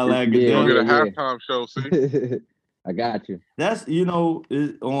Hove holler at Goodell. We're gonna get a halftime show. See, I got you. That's, you know,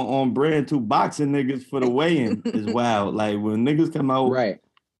 on brand too. Boxing niggas for the weigh-in is wild. Like, when niggas come out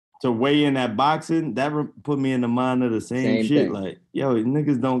to weigh in at boxing, that put me in the mind of the same shit. Thing. Like, yo,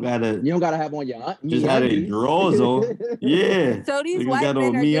 niggas don't gotta. You don't gotta have on your just had their drawers on. Yeah. So these niggas white got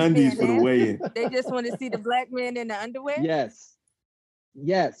men on me undies for the weigh-in. They just want to see the black men in the underwear. Yes.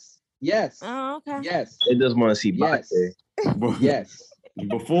 Oh, okay. Yes. They just want to see boxing. Yes.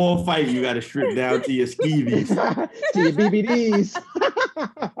 Before a fight, you got to strip down to your skeevies. To your BBDs.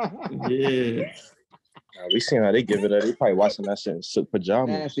 Yeah. We seen how they give it up. They probably watching that shit in suit pajamas.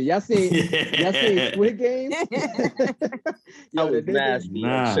 Nasty. Y'all seen Squid Games? That was nasty.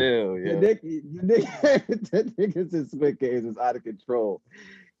 Nah. Chill, the niggas in Squid Games is out of control.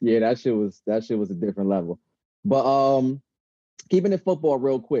 Yeah, that shit was a different level. But keeping it football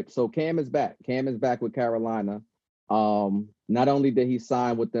real quick. So Cam is back. Cam is back with Carolina. Not only did he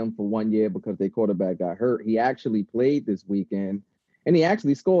sign with them for 1 year because their quarterback got hurt, he actually played this weekend and he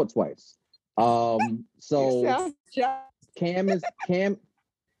actually scored twice. So Cam.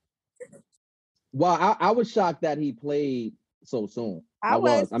 Well, I was shocked that he played so soon. I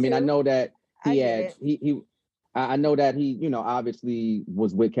was. I mean, I know that I know that he, you know, obviously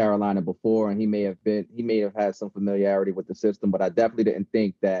was with Carolina before, and he may have had some familiarity with the system, but I definitely didn't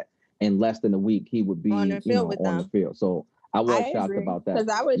think that in less than a week he would be on the field. So I was shocked about that. Because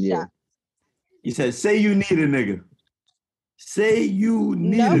I was shocked. He said, "Say you need a nigga. Say you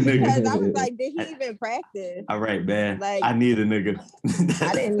need a nigga." Because I was like, did he even practice? All right, man. Like, I need a nigga.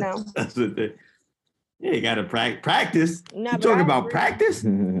 I didn't know. That's what they. Yeah, you gotta practice. No, you talking about practice?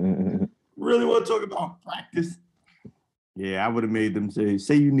 Really want to talk about practice? Yeah, I would have made them say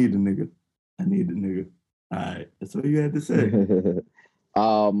you need a nigga. I need a nigga. All right, that's what you had to say.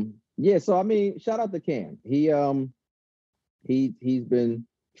 Yeah. So I mean, shout out to Cam. He's been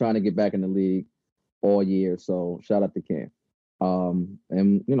trying to get back in the league all year. So shout out to Cam.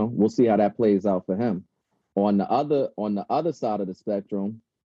 And you know, we'll see how that plays out for him. On the other side of the spectrum,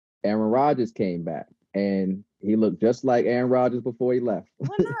 Aaron Rodgers came back. And he looked just like Aaron Rodgers before he left.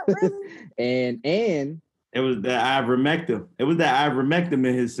 Well, not really. and it was that ivermectin. It was that ivermectin in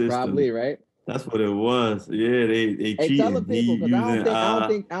his system. Probably, right? That's what it was. Yeah, they cheated. Tell the people, because I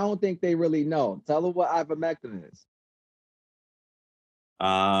don't think they really know. Tell them what ivermectin is.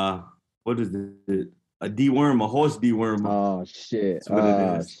 What is it? A dewormer, a horse dewormer. Oh shit!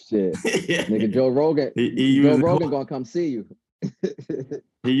 Shit! Nigga, Joe Rogan. Joe Rogan gonna come see you.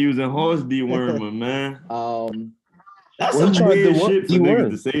 He using horse dewormer, man. That's some weird shit for niggas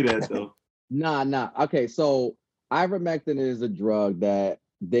to say that though. Nah. Okay, so ivermectin is a drug that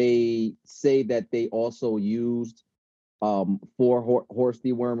they say that they also used for horse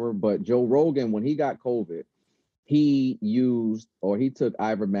dewormer, but Joe Rogan, when he got COVID, he took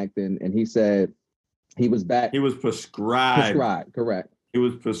ivermectin, and he said he was back. He was prescribed. Correct. He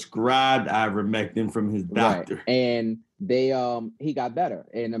was prescribed ivermectin from his doctor. Right. And he got better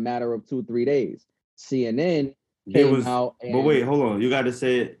in a matter of 2-3 days. CNN came out. But wait, hold on. You got to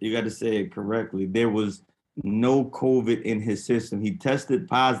say it correctly. There was no COVID in his system. He tested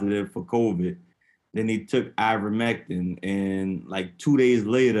positive for COVID. Then he took ivermectin, and like 2 days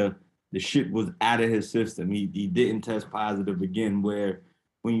later, the shit was out of his system. He didn't test positive again, where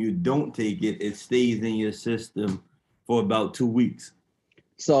when you don't take it, it stays in your system for about 2 weeks.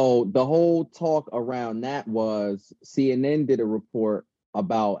 So the whole talk around that was CNN did a report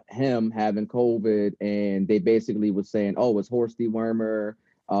about him having COVID, and they basically was saying, "Oh, it's horse dewormer.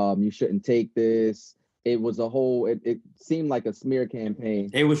 You shouldn't take this." It was a whole. It seemed like a smear campaign.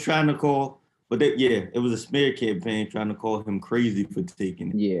 They was trying to call, it was a smear campaign trying to call him crazy for taking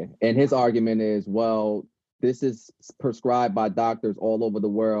it. Yeah, and his argument is, well, this is prescribed by doctors all over the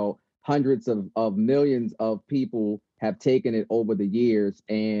world. Hundreds of millions of people have taken it over the years,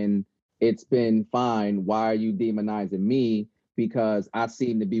 and it's been fine. Why are you demonizing me? Because I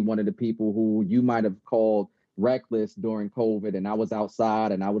seem to be one of the people who you might have called reckless during COVID, and I was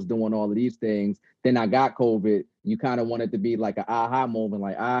outside and I was doing all of these things. Then I got COVID. You kind of wanted to be like an aha moment,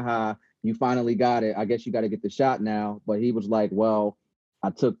 like, aha, you finally got it. I guess you got to get the shot now. But he was like, well, I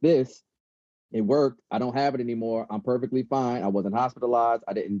took this. It worked. I don't have it anymore. I'm perfectly fine. I wasn't hospitalized.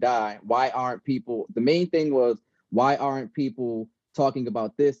 I didn't die. Why aren't people? The main thing was, why aren't people talking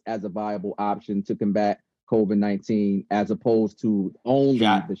about this as a viable option to combat COVID-19 as opposed to only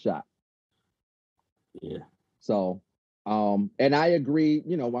the shot? Yeah. So, and I agree.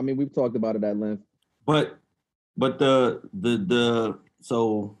 You know, I mean, we've talked about it at length. But the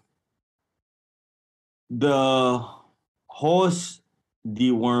horse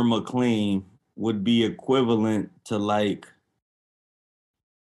dewormer claim would be equivalent to like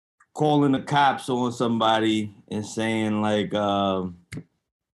calling the cops on somebody and saying like,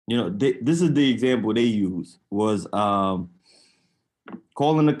 this is the example they use was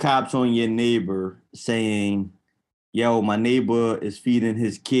calling the cops on your neighbor saying, yo, my neighbor is feeding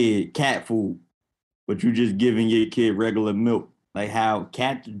his kid cat food, but you just giving your kid regular milk. Like how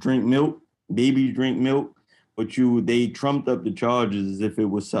cats drink milk, babies drink milk, but they trumped up the charges as if it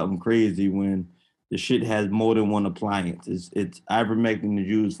was something crazy when the shit has more than one appliance. It's ivermectin is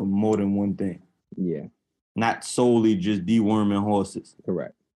used for more than one thing. Yeah. Not solely just deworming horses.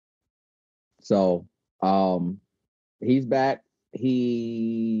 Correct. So He's back. I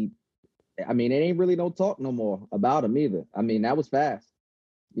mean, it ain't really no talk no more about him either. I mean, that was fast.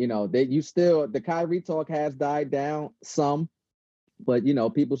 You know, the Kyrie talk has died down some, but you know,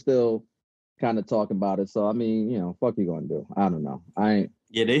 people still kind of talking about it. So I mean, you know, fuck you gonna do? I don't know. I ain't.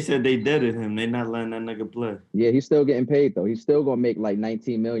 Yeah, they said they deaded him. They not letting that nigga play. Yeah, he's still getting paid though. He's still gonna make like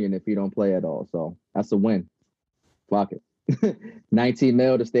 19 million if he don't play at all. So that's a win. Fuck it. 19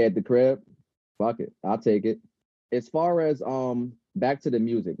 mil to stay at the crib. Fuck it. I'll take it. As far as back to the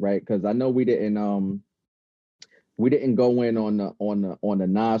music, right? Because I know we didn't go in on the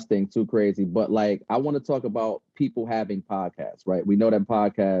Nas thing too crazy, but like I want to talk about people having podcasts, right? We know that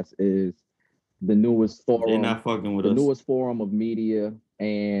podcast is the newest forum. They're not fucking with us. The newest forum of media,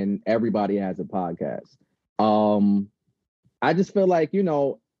 and everybody has a podcast. I just feel like, you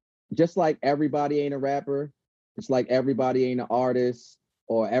know, just like everybody ain't a rapper, it's like everybody ain't an artist,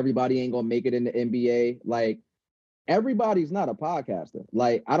 or everybody ain't gonna make it in the NBA. Like everybody's not a podcaster.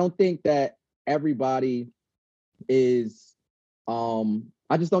 Like I don't think that everybody is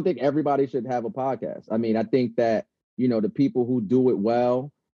I just don't think everybody should have a podcast. I mean, I think that, you know, the people who do it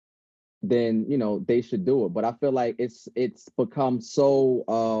well, then, you know, they should do it. But I feel like it's become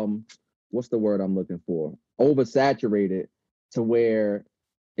so what's the word I'm looking for? Oversaturated to where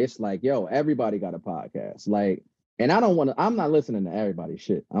it's like, yo, everybody got a podcast. Like, and I'm not listening to everybody's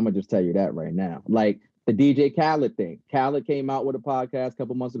shit. I'm gonna just tell you that right now. Like the DJ Khaled thing. Khaled came out with a podcast a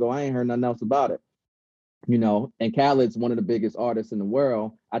couple months ago. I ain't heard nothing else about it. You know, and Khaled's one of the biggest artists in the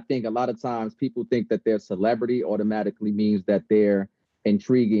world. I think a lot of times people think that their celebrity automatically means that they're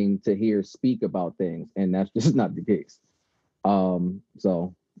intriguing to hear speak about things, and that's just not the case.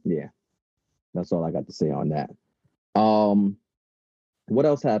 So yeah, that's all I got to say on that. What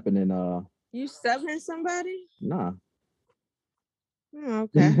else happened in You subbing somebody? Nah. Oh,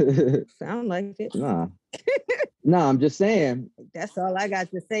 okay. Sound like it. Nah, I'm just saying. That's all I got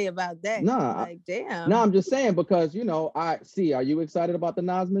to say about that. Nah. Like, damn. No, I'm just saying because, you know, are you excited about the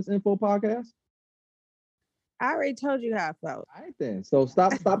Nas Misinfo podcast? I already told you how I felt. All right then. So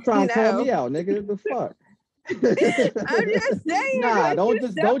stop trying to call me out, nigga. The fuck? I'm just saying. Nah, don't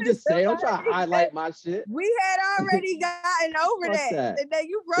just say. Don't try to highlight my shit. We had already gotten over that. And then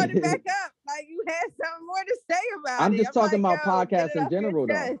you brought it back up. Like you had something more to say about it. I'm just talking about podcasts in general,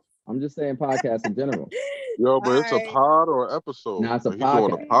 though. I'm just saying podcasts in general. Yo, but it's a pod or an episode? Nah, it's a Like,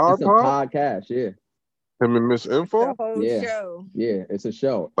 podcast. It's a podcast, yeah. Him and Miss Info? The whole show. Yeah, it's a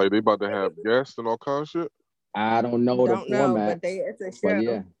show. Like they about to have guests and all kinds of shit? I don't know the format. But it's a show. But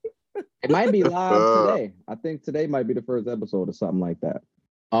yeah. It might be live today. I think today might be the first episode or something like that.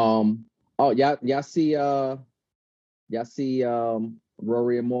 Y'all see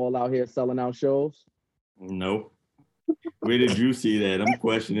Rory and Maul out here selling out shows? No. Where did you see that? I'm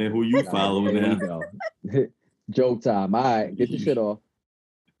questioning who you following now. Joke time. All right, get your shit off.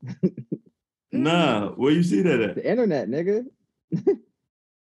 Nah, where you see that at? The internet, nigga.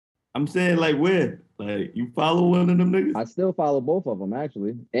 I'm saying, like, where? Like, you follow one of them niggas? I still follow both of them,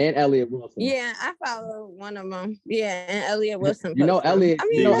 actually. And Elliot Wilson. Yeah, I follow one of them. Yeah, and Elliot Wilson. You know Elliot. I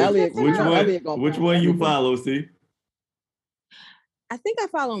mean, Elliot. Which one you follow, see? I think I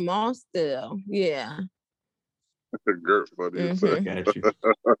follow Maul still. Yeah. Gert, buddy. Got you.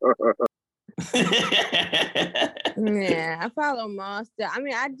 Yeah, I follow Maul still. I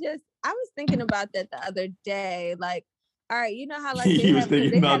mean, I was thinking about that the other day. Like, all right, you know how like you was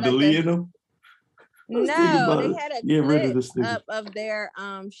thinking about deleting them? No, they had a clip up of their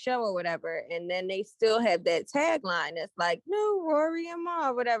show or whatever, and then they still have that tagline that's like "No Rory and Ma"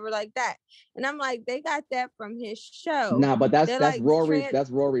 or whatever like that. And I'm like, they got that from his show. Nah, but that's like that's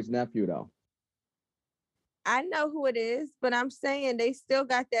Rory's nephew though. I know who it is, but I'm saying they still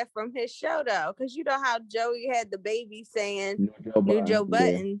got that from his show though, because you know how Joey had the baby saying "New Joe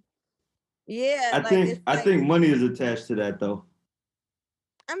Button." Yeah, I think money is attached to that though.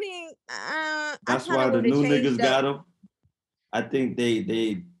 I mean, that's why the new niggas got them. I think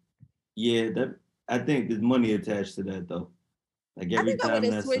I think there's money attached to that though. Like every time I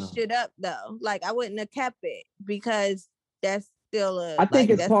would have switched it up though. Like I wouldn't have kept it because that's still I think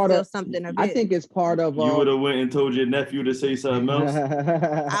it's part of something. I think it's part of. You would have went and told your nephew to say something else.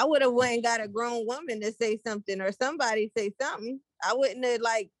 I would have went and got a grown woman to say something or somebody say something. I wouldn't have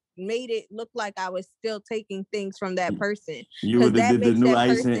made it look like I was still taking things from that person. You would have did the new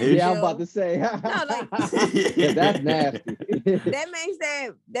ice and ish. Yeah, I'm about to say. No, like yeah, that's nasty. that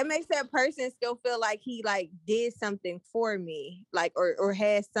makes that person still feel like he like did something for me, like or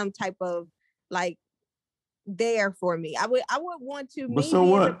has some type of like there for me. I would want to me so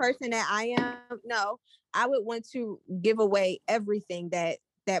being what? the person that I am. No, I would want to give away everything that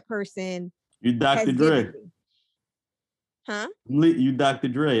person You Dr. Dre. Huh? You Dr.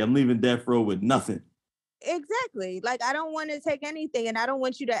 Dre. I'm leaving death row with nothing. Exactly. Like, I don't want to take anything, and I don't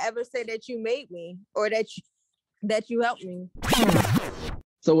want you to ever say that you made me or that you helped me.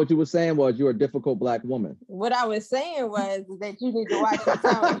 So what you were saying was you're a difficult Black woman. What I was saying was that you need to watch your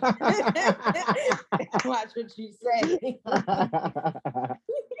tone. Watch what you say.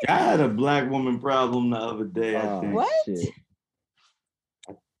 I had a Black woman problem the other day, I think. What? Shit.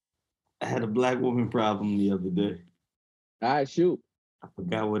 I had a Black woman problem the other day. All right, shoot. I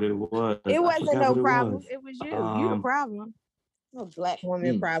forgot what it was. It wasn't no problem. It was you. You the problem. No Black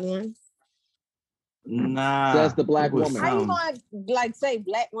woman problem. Nah. That's the Black woman. How you gonna like say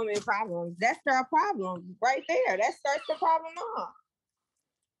Black woman problems? That's their problem right there. That starts the problem off.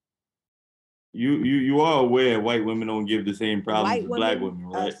 You are aware white women don't give the same problems as Black women,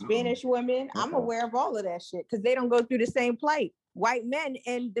 right? Spanish women, I'm aware of all of that shit because they don't go through the same plight. White men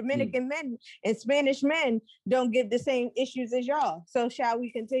and Dominican men and Spanish men don't give the same issues as y'all. So shall we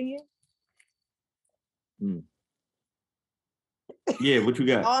continue? Yeah, what you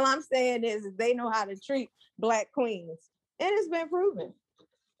got? All I'm saying is they know how to treat Black queens, and it's been proven.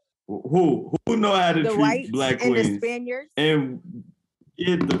 Who know how to the treat Black queens? And the Spaniards. And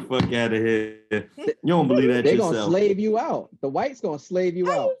get the fuck out of here. You don't believe that They're yourself. Gonna slave you out. The white's gonna slave you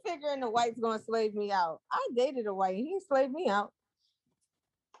out. How you figuring the white's gonna slave me out? I dated a white. He slaved me out.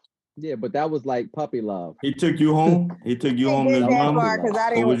 Yeah, but that was like puppy love. He took you home. He took you home to his mom.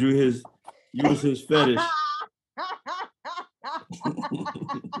 Or was you his? You was his fetish.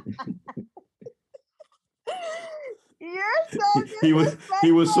 You're so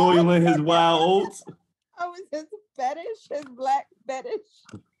he was soiling his wild oats. I was his fetish, his Black fetish.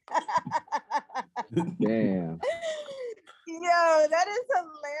 Damn. Yo, that is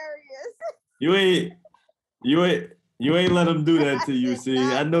hilarious. You ain't let him do that to you. See,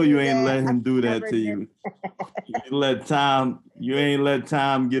 I know you ain't let him do that to you. You ain't let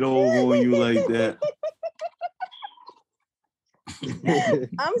time get over on you like that.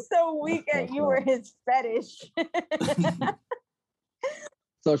 I'm so weak at you were his fetish.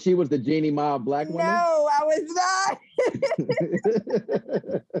 So she was the Jeannie Mild Black woman? No, I was not.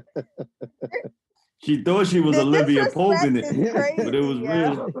 She thought she was Olivia Pope in it, crazy, but it was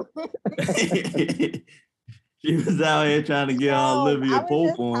real. She was out here trying to get Olivia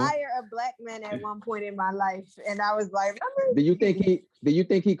Pope on. I was hire a Black man at one point in my life, and I was like, Do you think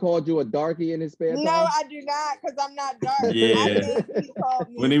he called you a darkie in his spare time? No, I do not, because I'm not dark. Yeah. I think he called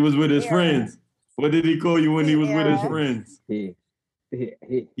me when he was with his Era. friends. What did he call you when he was with his friends? He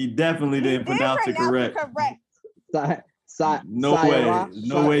definitely didn't pronounce it correct. No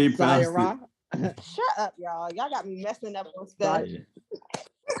way he pronounced it. Shut up, y'all. Y'all got me messing up on stuff.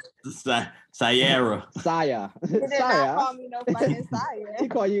 Sayara. Saya. He did not call me no fucking Saya.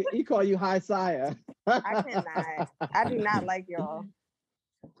 He call you high Saya. I cannot. I do not like y'all.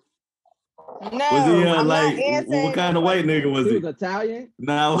 No, was he I'm like not what kind of white nigga was he? He was Italian.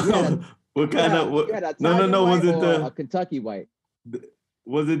 No, what kind of no? Was it a Kentucky white?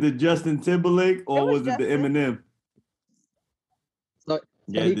 Was it the Justin Timberlake or was it the Eminem? So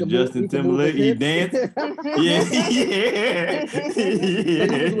yeah, the Justin Timberlake. He danced. Yeah.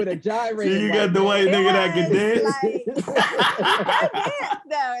 He was with a gyrating. So you got the white nigga that can dance. I dance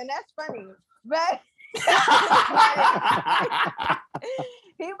though, and that's funny. But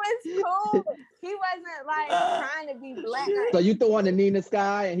he was cool. He wasn't like trying to be Black. So you throw on the Nina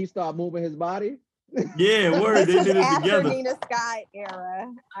Sky and he started moving his body? Yeah, word. They did it after together. Nina Sky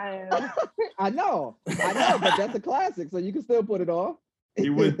era. I know, but that's a classic, so you can still put it on. He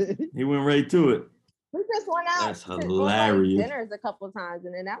went right to it. We just went out. That's hilarious. Like dinners a couple of times,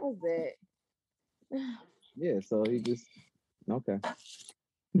 and then that was it. Yeah, so he just okay.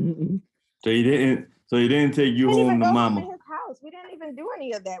 So he didn't take you home to mama. His house. We didn't even do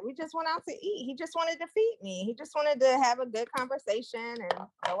any of that. We just went out to eat. He just wanted to feed me. He just wanted to have a good conversation and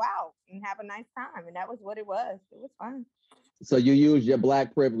go out and have a nice time. And that was what it was. It was fun. So you use your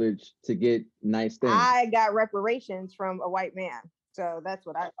Black privilege to get nice things. I got reparations from a white man. So that's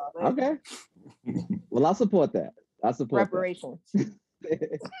what I call it. Okay. Well, I support that. Reparations.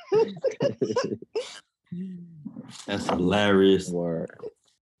 That's hilarious. Word.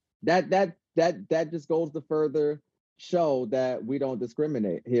 That just goes to further show that we don't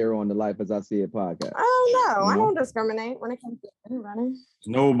discriminate here on the Life as I See It podcast. Oh no, I don't discriminate when it comes to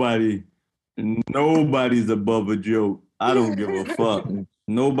anybody. Nobody's above a joke. I don't give a fuck.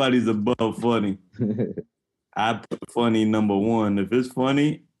 Nobody's above funny. I put funny number one. If it's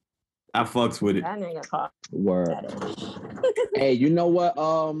funny, I fucks with it. That nigga caught. Word. Hey, you know what,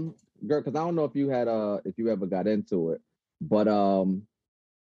 girl? Because I don't know if you ever got into it, but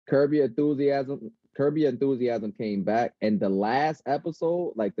Curb Your Enthusiasm came back, and the last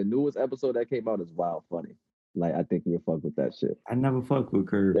episode, like the newest episode that came out, is wild funny. Like I think you'll fuck with that shit. I never fuck with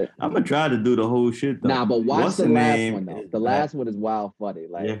Curb. Yeah. I'm gonna try to do the whole shit though. Nah, but watch the last one though. The last one is wild funny.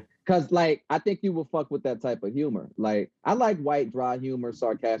 Like, cause like I think you will fuck with that type of humor. Like I like white dry humor,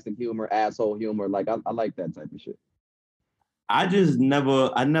 sarcastic humor, asshole humor. Like I like that type of shit. I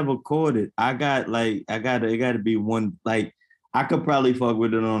never caught it. It gotta be one, like I could probably fuck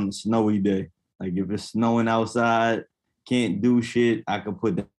with it on a snowy day. Like if it's snowing outside, can't do shit, I could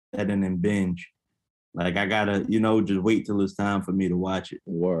put that in and binge. Like I gotta, just wait till it's time for me to watch it.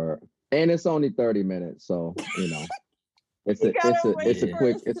 Word. And it's only 30 minutes, so it's a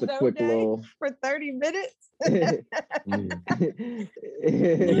quick little for 30 minutes.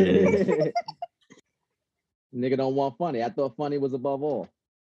 Nigga don't want funny. I thought funny was above all.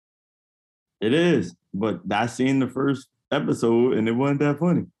 It is, but I seen the first episode and it wasn't that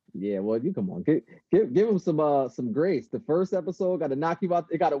funny. Yeah, well, you come on, give him some grace. The first episode got to knock you out.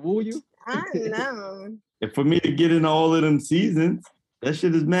 It got to woo you. I know. And for me to get into all of them seasons, that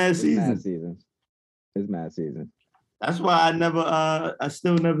shit is mad seasons. It's mad seasons. That's why I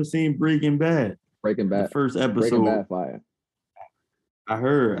still never seen Breaking Bad. The first episode. Breaking Bad fire. I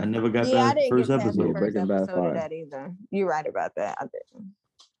heard. I never got I that didn't first get past episode. the first Breaking Bad episode fire. of that either. You're right about that. I didn't.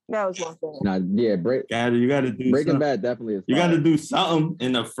 That was one thing. Nah, yeah, you got to do Breaking something. Bad definitely is. You got to do something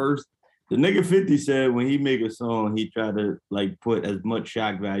in the first. The nigga 50 said when he make a song, he try to like put as much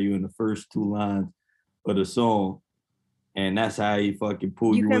shock value in the first two lines of the song, and that's how he fucking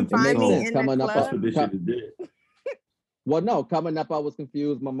pull you into the song. Coming up, that's what this shit did. Well, no, coming up, I was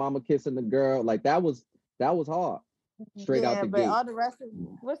confused. My mama kissing the girl, like that was hard. Straight out the gate. All the rest of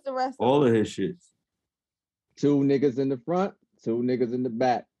what's the rest? All of his shits. 2 niggas in the front, 2 niggas in the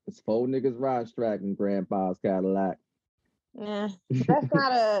back. It's 4 niggas riding track in Grandpa's Cadillac. Yeah, that's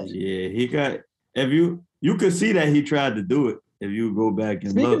not a. Yeah, he got. If you could see that he tried to do it. If you go back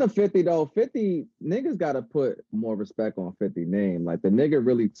and Speaking look. of 50 though, 50 niggas got to put more respect on 50 name. Like the nigga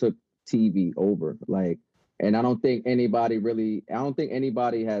really took TV over. Like, and I don't think anybody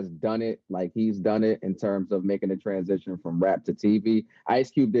has done it like he's done it in terms of making a transition from rap to TV.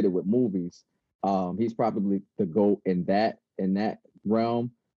 Ice Cube did it with movies. He's probably the GOAT in that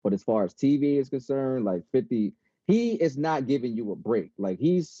realm. But as far as TV is concerned, like 50. He is not giving you a break. Like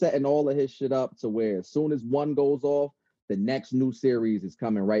he's setting all of his shit up to where as soon as one goes off, the next new series is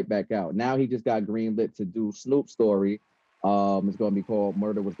coming right back out. Now he just got greenlit to do Snoop's story. It's going to be called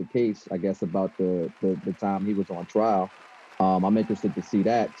Murder Was the Case, I guess, about the time he was on trial. I'm interested to see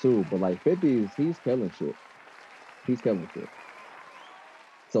that too. But like 50, he's killing shit.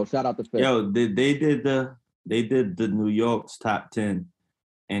 So shout out to 50. Yo, they did the New York's top 10,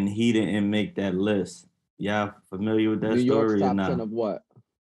 and he didn't make that list. Y'all familiar with that New story York's or top not? 10 of what?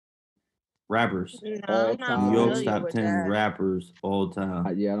 Rappers. No, New York's top 10 rappers all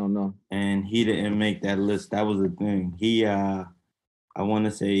time. Yeah, I don't know. And he didn't make that list. That was the thing. He I want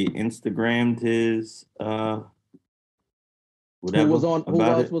to say Instagrammed his whatever. Who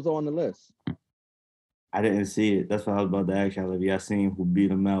else was on the list? I didn't see it. That's what I was about to ask y'all if y'all seen who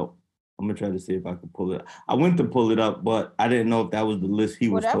beat him out. I'm gonna try to see if I can pull it. I went to pull it up, but I didn't know if that was the list he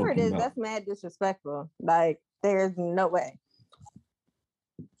was talking about. Whatever it is, that's mad disrespectful. Like, there's no way.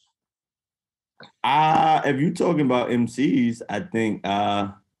 If you're talking about MCs, I think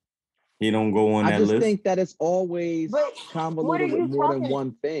he don't go on that list. I just think that it's always convoluted with more than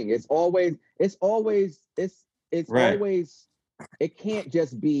one thing. It's always it can't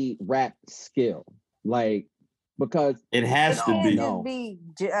just be rap skill. Like, because it has to be. Just be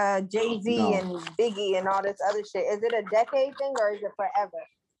Jay-Z and Biggie and all this other shit. Is it a decade thing or is it forever?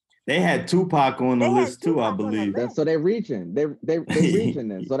 They had Tupac on the list too, I believe. So they're reaching. They're reaching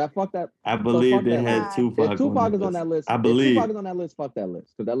then. So that fuck that. I believe they had Tupac. If Tupac is on that list, I believe. If Tupac is on that list, fuck that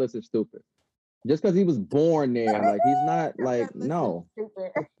list. Because that list is stupid. Just because he was born there, like he's not like no.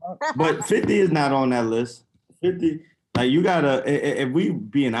 But 50 is not on that list. 50, like you gotta. If we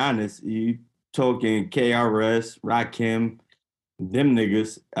being honest, you talking KRS, Rakim, them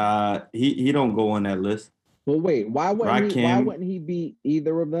niggas. He don't go on that list. Well, wait. Why wouldn't he be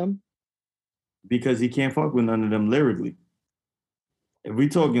either of them? Because he can't fuck with none of them lyrically. If we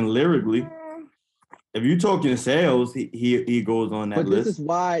talking lyrically, if you talking sales, he goes on that list. This is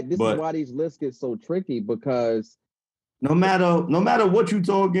why these lists get so tricky, because no matter what you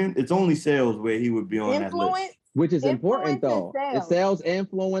talking, it's only sales where he would be on that list. Which is important though. It's sales,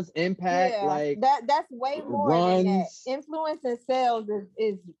 influence, impact, like that's way more than that. Influence and sales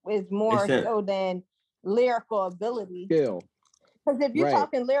is more so than lyrical ability. Skill. Because if you're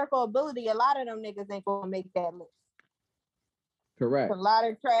talking lyrical ability, a lot of them niggas ain't gonna make that list. Correct. A lot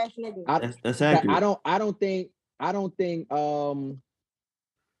of trash niggas. That's accurate. I don't think. But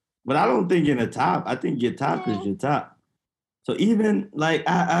I don't think in the top. I think your top is your top. So even like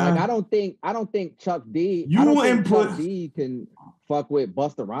I don't think Chuck D. Chuck D can fuck with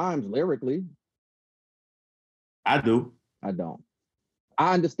Busta Rhymes lyrically. I do. I don't.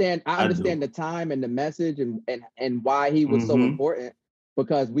 I understand the time and the message and why he was so important,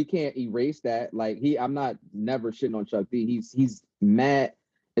 because we can't erase that. Like I'm not never shitting on Chuck D. He's mad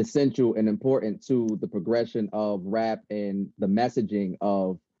essential and important to the progression of rap and the messaging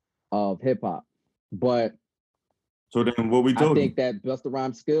of hip hop. But so then what we talking? I think that Busta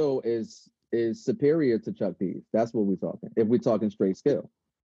Rhymes' skill is superior to Chuck D's. That's what we're talking. If we're talking straight skill.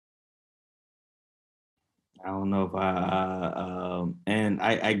 I don't know if and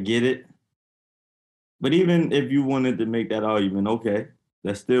I get it. But even if you wanted to make that argument, okay,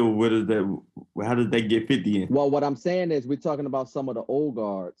 that's still how does that get 50 in? Well, what I'm saying is we're talking about some of the old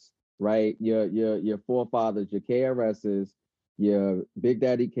guards, right? Your forefathers, your KRSs, your Big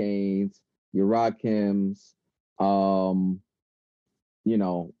Daddy Kanes, your Rakims,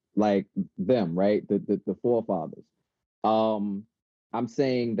 like them, right? The forefathers. I'm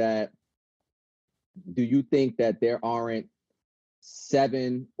saying that, do you think that there aren't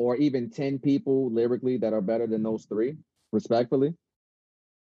 7 or even 10 people lyrically that are better than those 3, respectfully?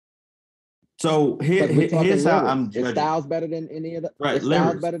 So here's how I'm judging. Is Styles better than any of them? Right, is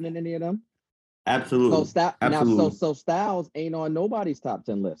Styles better than any of them? Absolutely. So Styles ain't on nobody's top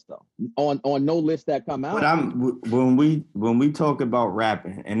 10 list though. On no list that come out. But when we talk about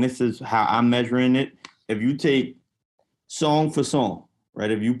rapping, and this is how I'm measuring it, if you take song for song, right?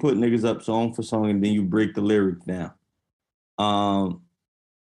 If you put niggas up song for song and then you break the lyrics down,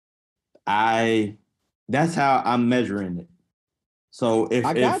 that's how I'm measuring it. So if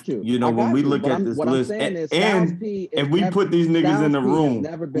when we look at this list, if we put these niggas in the room,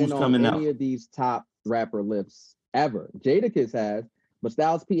 never been who's on coming any out? of these top rapper lists ever. Jadakiss has, but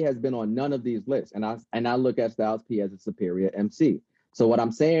Styles P has been on none of these lists, and I look at Styles P as a superior MC. So what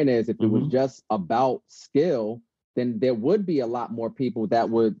I'm saying is, if it was just about skill, then there would be a lot more people that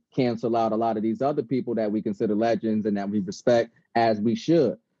would cancel out a lot of these other people that we consider legends and that we respect, as we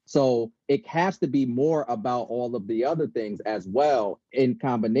should. So it has to be more about all of the other things as well, in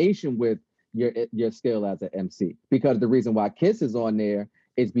combination with your skill as an MC. Because the reason why Kiss is on there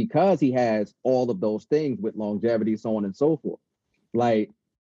is because he has all of those things with longevity, so on and so forth. Like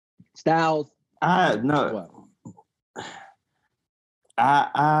Styles.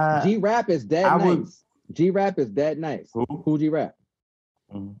 G-Rap is dead nice. G-Rap is dead nice. Who G-Rap?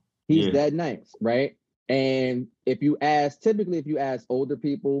 He's dead nice, right? And if you ask older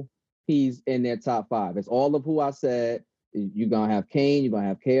people, he's in their top 5. It's all of who I said. You're gonna have Kane, you're gonna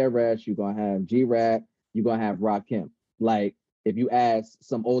have KRS, you're gonna have G-Rap, you're gonna have Rakim. Like, if you ask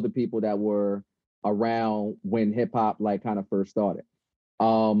some older people that were around when hip hop like kind of first started,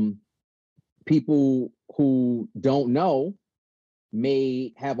 people who don't know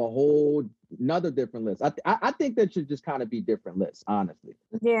may have a whole another different list. I think that should just kind of be different lists, honestly.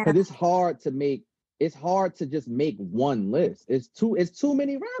 Yeah, because it's hard to just make one list. It's too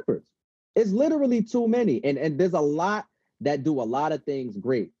many rappers. It's literally too many. And there's a lot that do a lot of things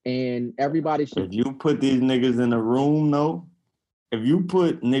great. And everybody should. If you put these niggas in a room, though, if you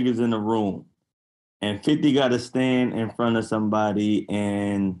put niggas in a room and 50 got to stand in front of somebody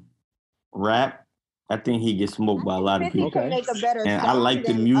and rap, I think he gets smoked by a lot of people. Can make a better and song I like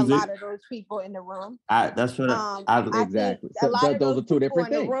the than music. A lot of those people in the room. That's what exactly. A lot of those are two different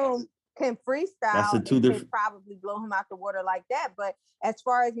in things. The room can freestyle and can probably blow him out the water like that. But as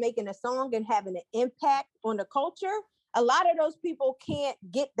far as making a song and having an impact on the culture, a lot of those people can't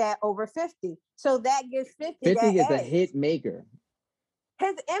get that over 50. So that gives 50 50 is a hit maker.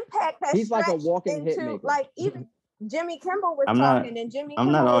 His impact has he's like a walking hit maker. Like even Jimmy Kimmel was talking, and Jimmy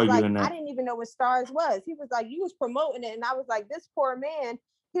Kimmel was like, I didn't even know what Stars was. He was like, you was promoting it, and I was like, this poor man,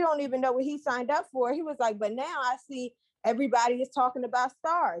 he don't even know what he signed up for. He was like, but now I see everybody is talking about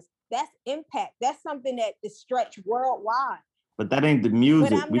Stars. That's impact. That's something that is stretched worldwide. But that ain't the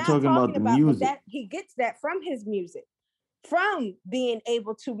music. We're talking about the music. That he gets that from his music, from being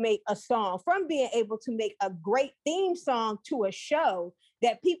able to make a song, from being able to make a great theme song to a show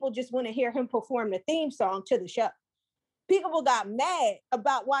that people just want to hear him perform the theme song to the show. People got mad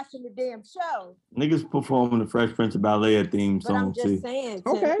about watching the damn show. Niggas performing the Fresh Prince of Bel-Air theme song. But I'm just saying.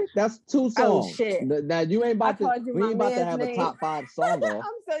 Tim, okay, that's 2 songs. Oh shit! Now you ain't about to have a top 5 song off.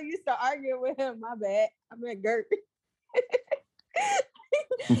 I'm so used to arguing with him. My bad. I meant Gert.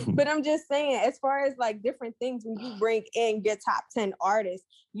 But I'm just saying, as far as like different things, when you bring in your top 10 artists,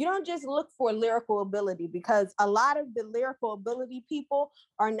 you don't just look for lyrical ability, because a lot of the lyrical ability people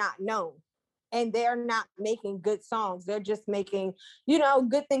are not known. And they're not making good songs. They're just making,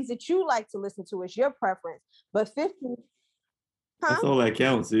 good things that you like to listen to. It's your preference. But 50, That's all that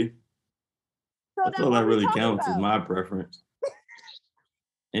counts, see? So that's all that really counts about. Is my preference.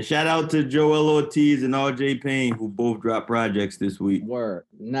 And shout out to Joel Ortiz and RJ Payne, who both dropped projects this week. Word.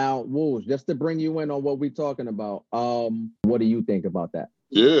 Now, Wolves, just to bring you in on what we're talking about, what do you think about that?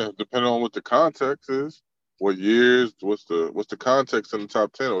 Yeah, depending on what the context is, what years, what's the context in the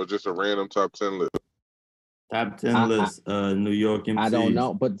top 10, or just a random top 10 list? Top 10 list, New York MCs. I don't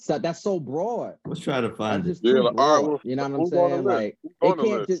know, but that's so broad. Let's try to find that's it. Just all right, well, you know what I'm saying? Like, it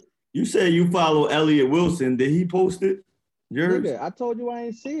can't just... You said you follow Elliot Wilson. Did he post it? Yours? Nigga, I told you I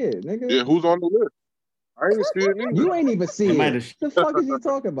ain't see it, nigga. Yeah, who's on the list? I ain't see it either. You ain't even see it. What the fuck is you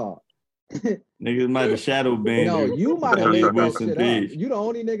talking about? Niggas might have shadow banned. No, you might have Elliot made that Wilson shit page. up. You the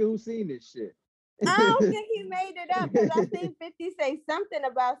only nigga who seen this shit. I don't think he made it up, because I seen 50 say something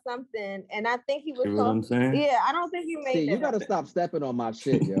about something, and I think he was You know what I'm saying? Yeah, I don't think he made it you up. gotta stop stepping on my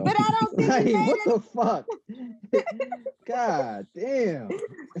shit, yo. But I don't think like, he made what it. the fuck? God damn.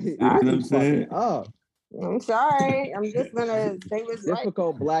 You know what I'm saying? Up. I'm sorry. I'm just gonna say what's right.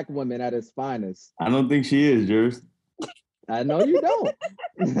 Difficult black woman at its finest. I don't think she is, yours. I know you don't.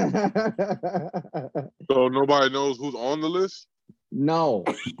 So nobody knows who's on the list? No.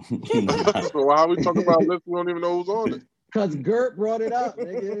 So how we talking about a list we don't even know who's on it? Because Gert brought it up,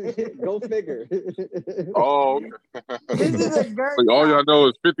 nigga. Go figure. Oh, okay. This is a Gert. Like, all y'all know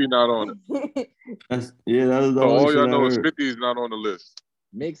is 50 not on it. That was the So only all y'all shit know I is heard. 50 is not on the list.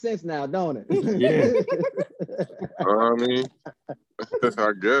 Makes sense now, don't it? Yeah. I mean,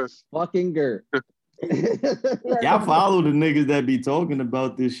 I guess. Fucking Gert. Y'all follow the niggas that be talking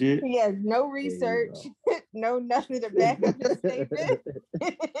about this shit. He has no research, no nothing to back up his statement.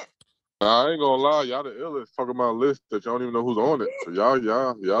 I ain't gonna lie, y'all the illest talking about a list that y'all don't even know who's on it. So y'all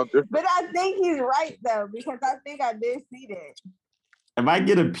different. But I think he's right though, because I think I did see that. If I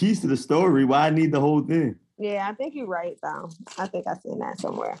get a piece of the story, why I need the whole thing? Yeah, I think you're right though. I think I seen that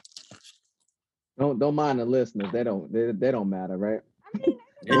somewhere. Don't mind the listeners. They don't matter, right? I mean,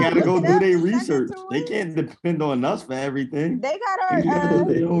 they gotta go do their research. They can't depend on us for everything. They got They gotta our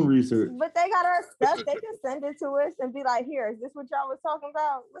do their own research. but they got our stuff. They can send it to us and be like, "Here, is this what y'all was talking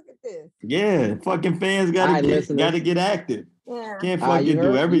about? Look at this." Yeah, fucking fans gotta get active. Yeah, can't fucking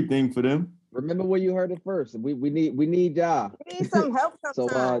do everything for them. Remember where you heard it first. We need y'all. We need some help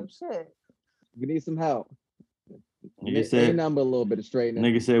sometimes. Shit. We need some help. Nigga said number a little bit of straightening.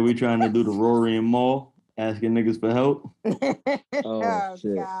 Nigga said we trying to do the Rory and Maul, asking niggas for help. Oh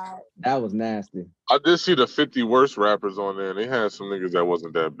shit. God. That was nasty. I did see the 50 worst rappers on there, and they had some niggas that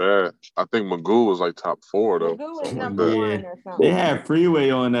wasn't that bad. I think Magoo was like top 4 though. Magoo was number 1 or something. They had Freeway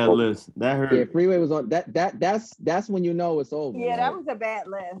on that list. That hurt. Yeah, Freeway was on that's when you know it's over. Yeah, that was a bad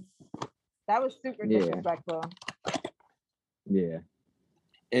list. That was super disrespectful. Yeah.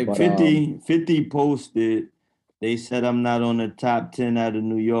 And 50 posted, they said I'm not on the top 10 out of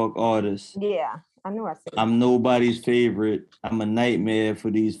New York artists. Yeah, I knew I said I'm nobody's favorite. I'm a nightmare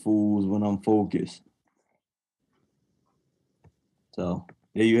for these fools when I'm focused. So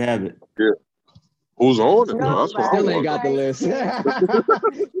there you have it. Yeah. Who's on it? No, that's what still ain't got the list.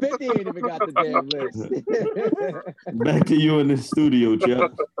 50 ain't even got the damn list. Back to you in the studio,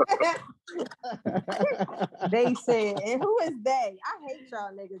 Chuck. They said, and who is they? I hate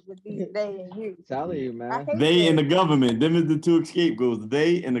y'all niggas with these they and you. Telling you, man. They and the government. Them is the two scapegoats.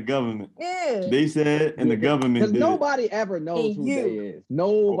 They and the government. Yeah. They said and the government. Because nobody ever knows who they is.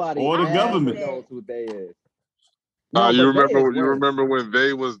 Nobody or the government knows who they is. You remember when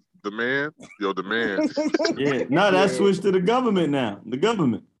they was the man? Yo, the man. Yeah. No, that switched to the government now. The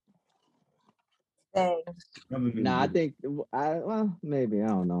government. Nah, I think maybe I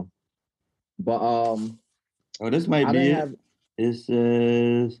don't know. But this might be it. It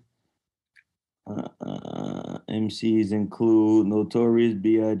says MCs include Notorious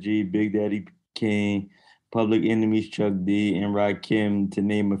B.I.G., Big Daddy Kane, Public Enemies Chuck D, and Rakim, to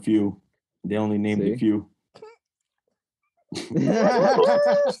name a few. They only named a few.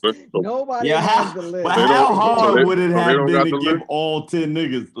 Nobody has the list. But how hard would it have been to give all 10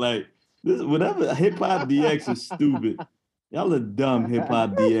 niggas? Like, this, whatever, Hip Hop DX is stupid. Y'all are dumb, Hip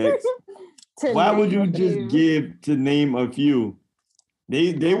Hop DX. Why would you just give to name a few?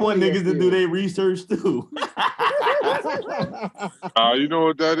 They want niggas to do their research too. You know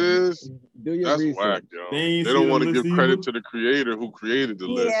what that is? That's research. Whack, yo. They don't want to give credit to the creator who created the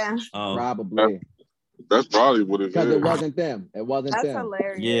list. Yeah. Probably. That's probably what it is. Because it wasn't them. It wasn't That's them.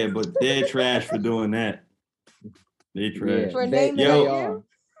 hilarious. Yeah, but they're trash for doing that. They trash. Yeah, For they naming a are.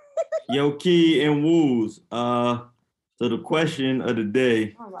 Yo, Key and Woos. So the question of the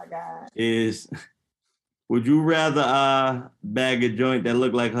day Oh my God. is: would you rather bag a joint that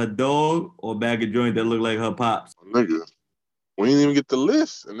look like her dog or bag a joint that look like her pops? Nigga, we didn't even get the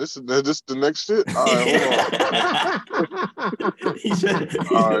list, and this is the next shit. All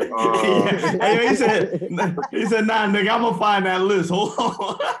right, hold on. he said, nah, nigga, I'm gonna find that list. Hold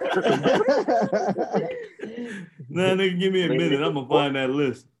on. Nah, nigga, give me a minute. I'm gonna find that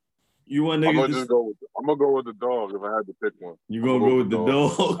list. You want niggas? I'm gonna go with the dog if I had to pick one. You gonna go with the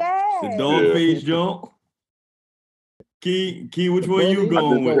dog? Yeah. The dog face jump. Key, which one you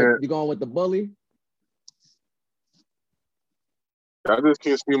going with? You going with the bully? I just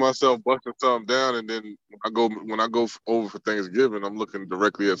can't see myself busting something down, and then when I go over for Thanksgiving, I'm looking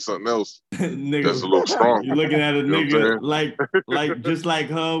directly at something else nigga, that's a little stronger. You looking at a nigga like just like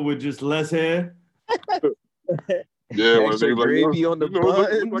her with just less hair. Yeah, when they like gravy on the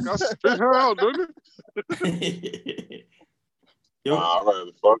buns. Look like I spit her out, doesn't it? I'd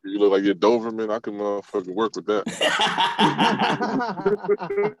rather fuck you. You look like you're Doberman. I can motherfucking work with that.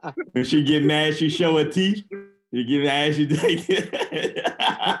 When she get mad, she show her teeth. You get mad, she take it.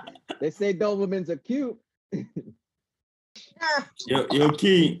 They say Dobermans are cute. Yo,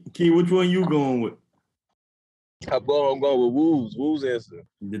 Key, which one you going with? I'm going with Woos. Woos answer.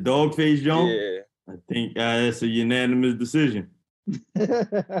 The dog face jump? Yeah. I think that's a unanimous decision. You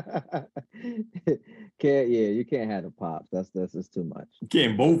can't have the pops. That's just too much. You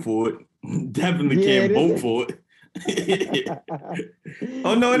can't vote for it. Definitely can't vote for it.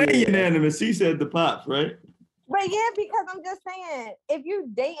 Oh no, it ain't unanimous. He said the pops, right? But yeah, because I'm just saying, if you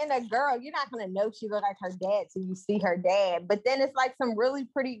dating a girl, you're not gonna know she look like her dad till you see her dad. But then it's like some really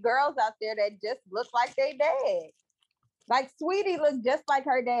pretty girls out there that just look like their dad. Like Sweetie looks just like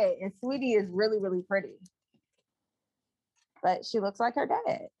her dad, and Sweetie is really, really pretty. But she looks like her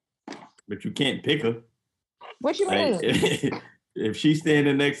dad. But you can't pick her. What you mean? If she's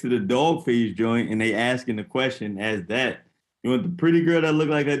standing next to the dog face joint and they asking the question as that, you want the pretty girl that look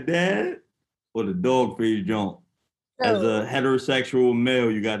like her dad or the dog face joint? As a heterosexual male,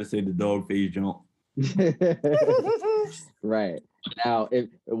 you got to say the dog face joint. Right. Now,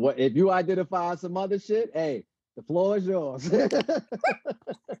 if you identify some other shit, hey, the floor is yours.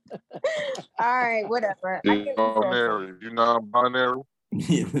 All right, whatever. You're non-binary.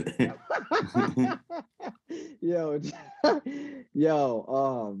 Yo,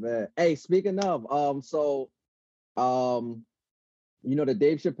 oh man. Hey, speaking of, the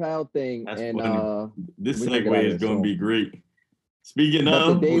Dave Chappelle thing. That's and funny. This segue is gonna be great. Speaking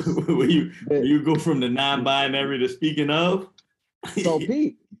of, you go from the non-binary to speaking of. So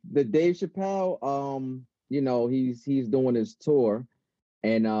Pete, the Dave Chappelle, he's doing his tour,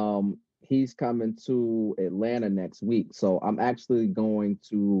 and he's coming to Atlanta next week. So I'm actually going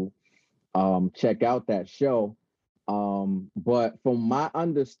to check out that show. But from my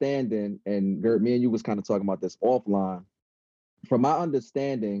understanding, and Gert, me and you was kind of talking about this offline. From my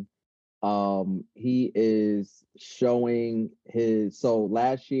understanding, he is showing so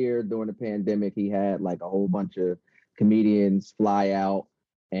last year during the pandemic, he had like a whole bunch of comedians fly out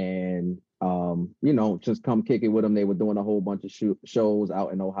and just come kick it with him. They were doing a whole bunch of shows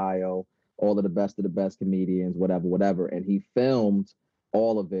out in Ohio, all of the best comedians, whatever. And he filmed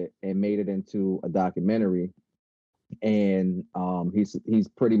all of it and made it into a documentary. And he's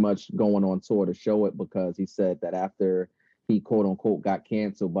pretty much going on tour to show it, because he said that after he quote unquote got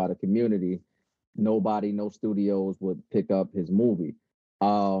canceled by the community, no studios would pick up his movie.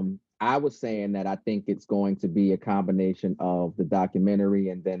 I was saying that I think it's going to be a combination of the documentary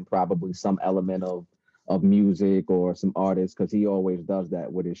and then probably some element of music or some artists, because he always does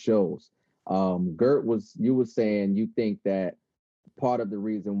that with his shows. Gert, you were saying you think that part of the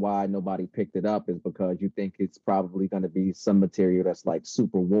reason why nobody picked it up is because you think it's probably going to be some material that's like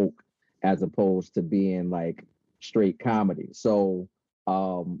super woke as opposed to being like straight comedy. So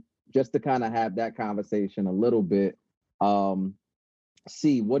just to kind of have that conversation a little bit,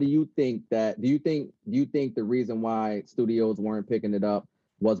 what do you think do you think the reason why studios weren't picking it up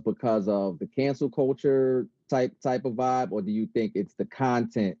was because of the cancel culture type of vibe, or do you think it's the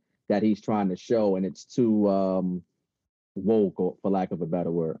content that he's trying to show and it's too woke, or for lack of a better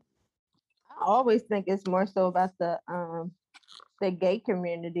word? I always think it's more so about the gay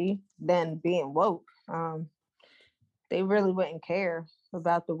community than being woke. They really wouldn't care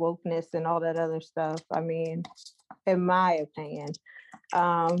about the wokeness and all that other stuff. I mean, in my opinion.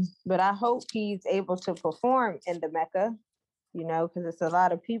 But I hope he's able to perform in the Mecca, because it's a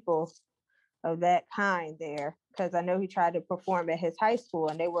lot of people of that kind there, because I know he tried to perform at his high school,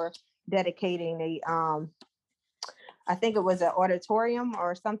 and they were dedicating a I think it was an auditorium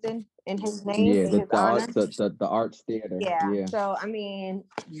or something in his name, Yeah, in his honor. the arts theater. Yeah. So I mean,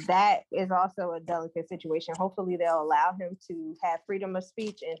 that is also a delicate situation. Hopefully they'll allow him to have freedom of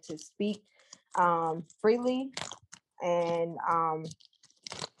speech and to speak freely. And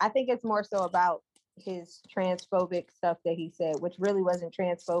I think it's more so about his transphobic stuff that he said, which really wasn't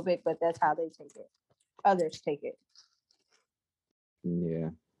transphobic, but that's how they take it. Others take it. Yeah.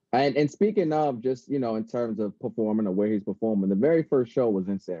 And speaking of just, in terms of performing or where he's performing, the very first show was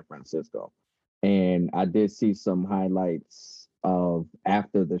in San Francisco. And I did see some highlights of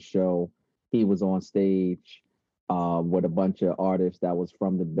after the show. He was on stage with a bunch of artists that was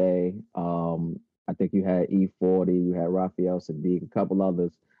from the Bay. I think you had E40, you had Raphael Sadiq, a couple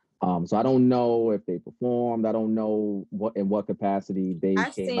others. So I don't know if they performed. I don't know in what capacity they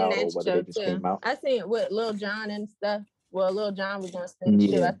came out or whether they just came out. I seen it with Lil Jon and stuff. Well, Lil Jon was on stage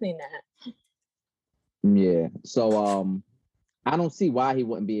too. I seen that. Yeah. So I don't see why he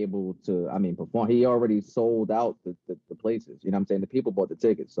wouldn't be able to, perform. He already sold out the places. You know what I'm saying? The people bought the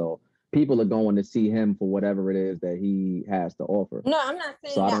tickets. So people are going to see him for whatever it is that he has to offer. No, I'm not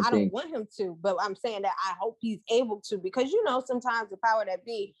saying that I don't want him to, but I'm saying that I hope he's able to, because sometimes the power that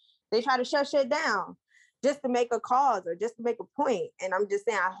be, they try to shut shit down just to make a cause or just to make a point. And I'm just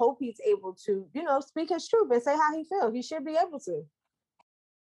saying, I hope he's able to, speak his truth and say how he feels. He should be able to.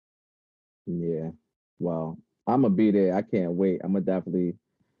 Yeah. Well, I'm going to be there. I can't wait. I'm going to definitely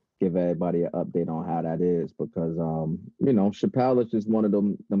give everybody an update on how that is because, Chappelle is just one of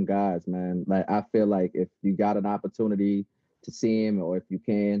them guys, man. Like, I feel like if you got an opportunity to see him or if you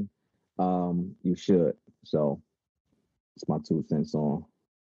can, you should. So it's my 2 cents on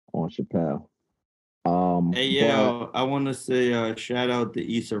Chappelle. I want to say shout out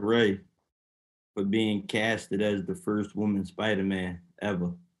to Issa Rae for being casted as the first woman Spider-Man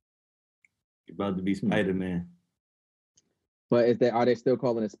ever. She's about to be Spider-Man. But are they still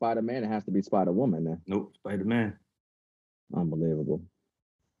calling it Spider-Man? It has to be Spider-Woman then. Nope, Spider-Man. Unbelievable.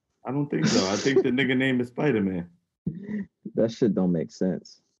 I don't think so. I think the nigga name is Spider-Man. That shit don't make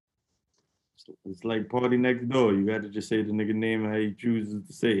sense. It's like Party Next Door. You got to just say the nigga name how he chooses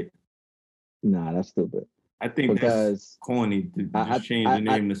to say it. Nah, that's stupid. I think that's corny to just change the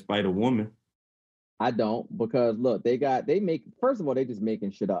name to Spider-Woman. I don't, because look, first of all, they just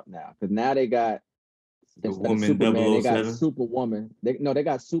making shit up now. Because now they got the woman Superman, they got Superwoman. They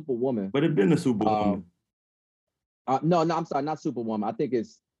got Superwoman. But it been a Superwoman. No, I'm sorry, not Superwoman. I think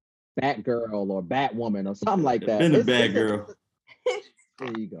it's Batgirl or Batwoman or something like that. Been a Batgirl.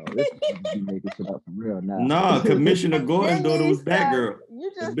 There you go. This is making shit up for real now. No, Commissioner Gordon thought it was Batgirl.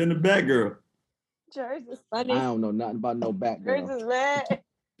 It's been a Batgirl. Yours is funny. I don't know nothing about no Batgirl. Yours is bad.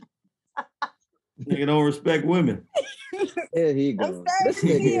 Nigga don't respect women. There he goes. I'm starting to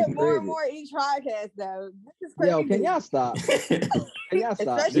see it more and more each podcast, though. This is crazy. Yo, can y'all stop?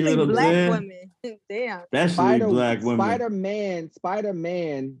 Especially black women. Damn. Especially black women.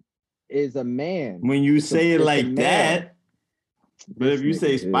 Spider-Man is a man. When you say it like that, but if you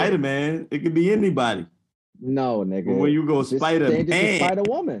say Spider-Man, it could be anybody. No, nigga. But when you go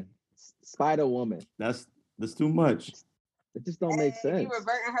Spider-Man, Spider-Woman. That's too much. It just don't make sense. You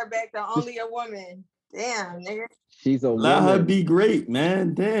reverting her back to only a woman. Damn, nigga. She's a woman. Let her be great,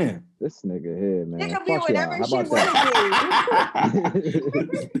 man. Damn. This nigga here, man. She can be whatever she wants to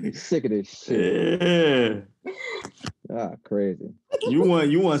be. Sick of this shit. Yeah. Crazy. You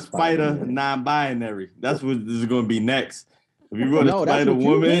want Spider non-binary. That's what this is gonna be next. If you go to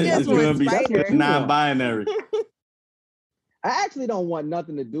Spider-Woman, it's gonna be non-binary. I actually don't want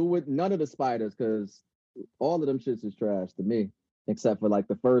nothing to do with none of the spiders because all of them shits is trash to me, except for like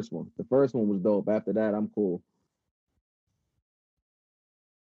the first one. The first one was dope. After that, I'm cool.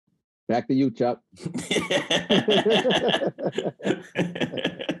 Back to you, Chuck.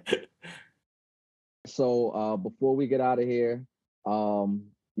 So before we get out of here,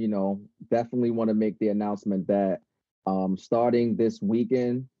 definitely want to make the announcement that starting this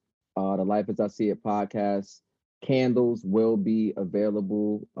weekend, the Life as I See It podcast candles will be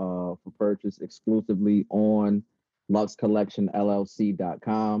available for purchase exclusively on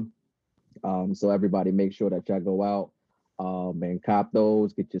luxcollectionllc.com. So everybody make sure that y'all go out and cop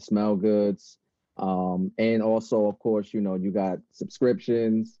those, get your smell goods. And also, of course, you got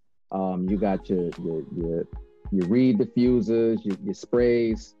subscriptions, you got your reed diffusers, your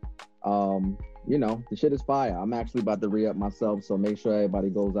sprays. The shit is fire. I'm actually about to re-up myself, so make sure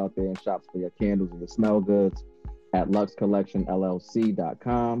everybody goes out there and shops for your candles and your smell goods at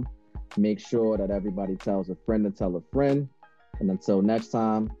luxcollectionllc.com. Make sure that everybody tells a friend to tell a friend. And until next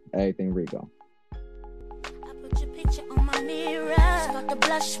time, everything Rico. I put your picture on my mirror. Start to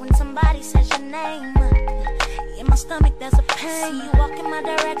blush when somebody says your name. In my stomach there's a pain. See you walk in my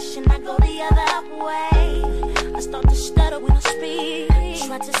direction, I go the other way. I start to stutter when I speak.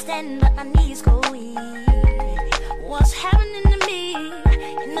 Try to stand but my knees go weak. What's happening to me?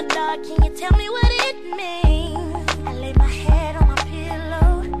 In the dark, can you tell me what it means? I lay my head on my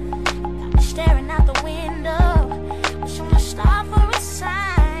pillow, got me staring out the window. Wish on a star for a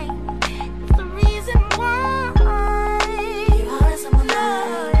sign. It's the reason why you're always on my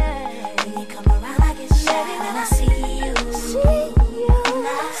mind. When you come around, I get shy when I see you. When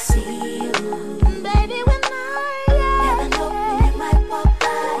I see you, baby, when I never know when you might walk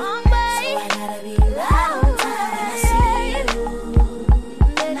by. Wrong way, so I gotta be right on time. When I see you,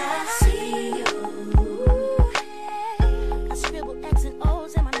 when I see you, I scribble X and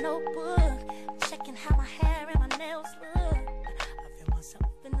O's in my notebook, checking how my hair and my nails look. I feel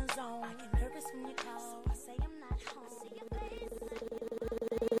myself in the zone. I get nervous when you call, so I say I'm not home.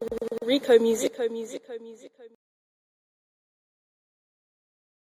 Rico music.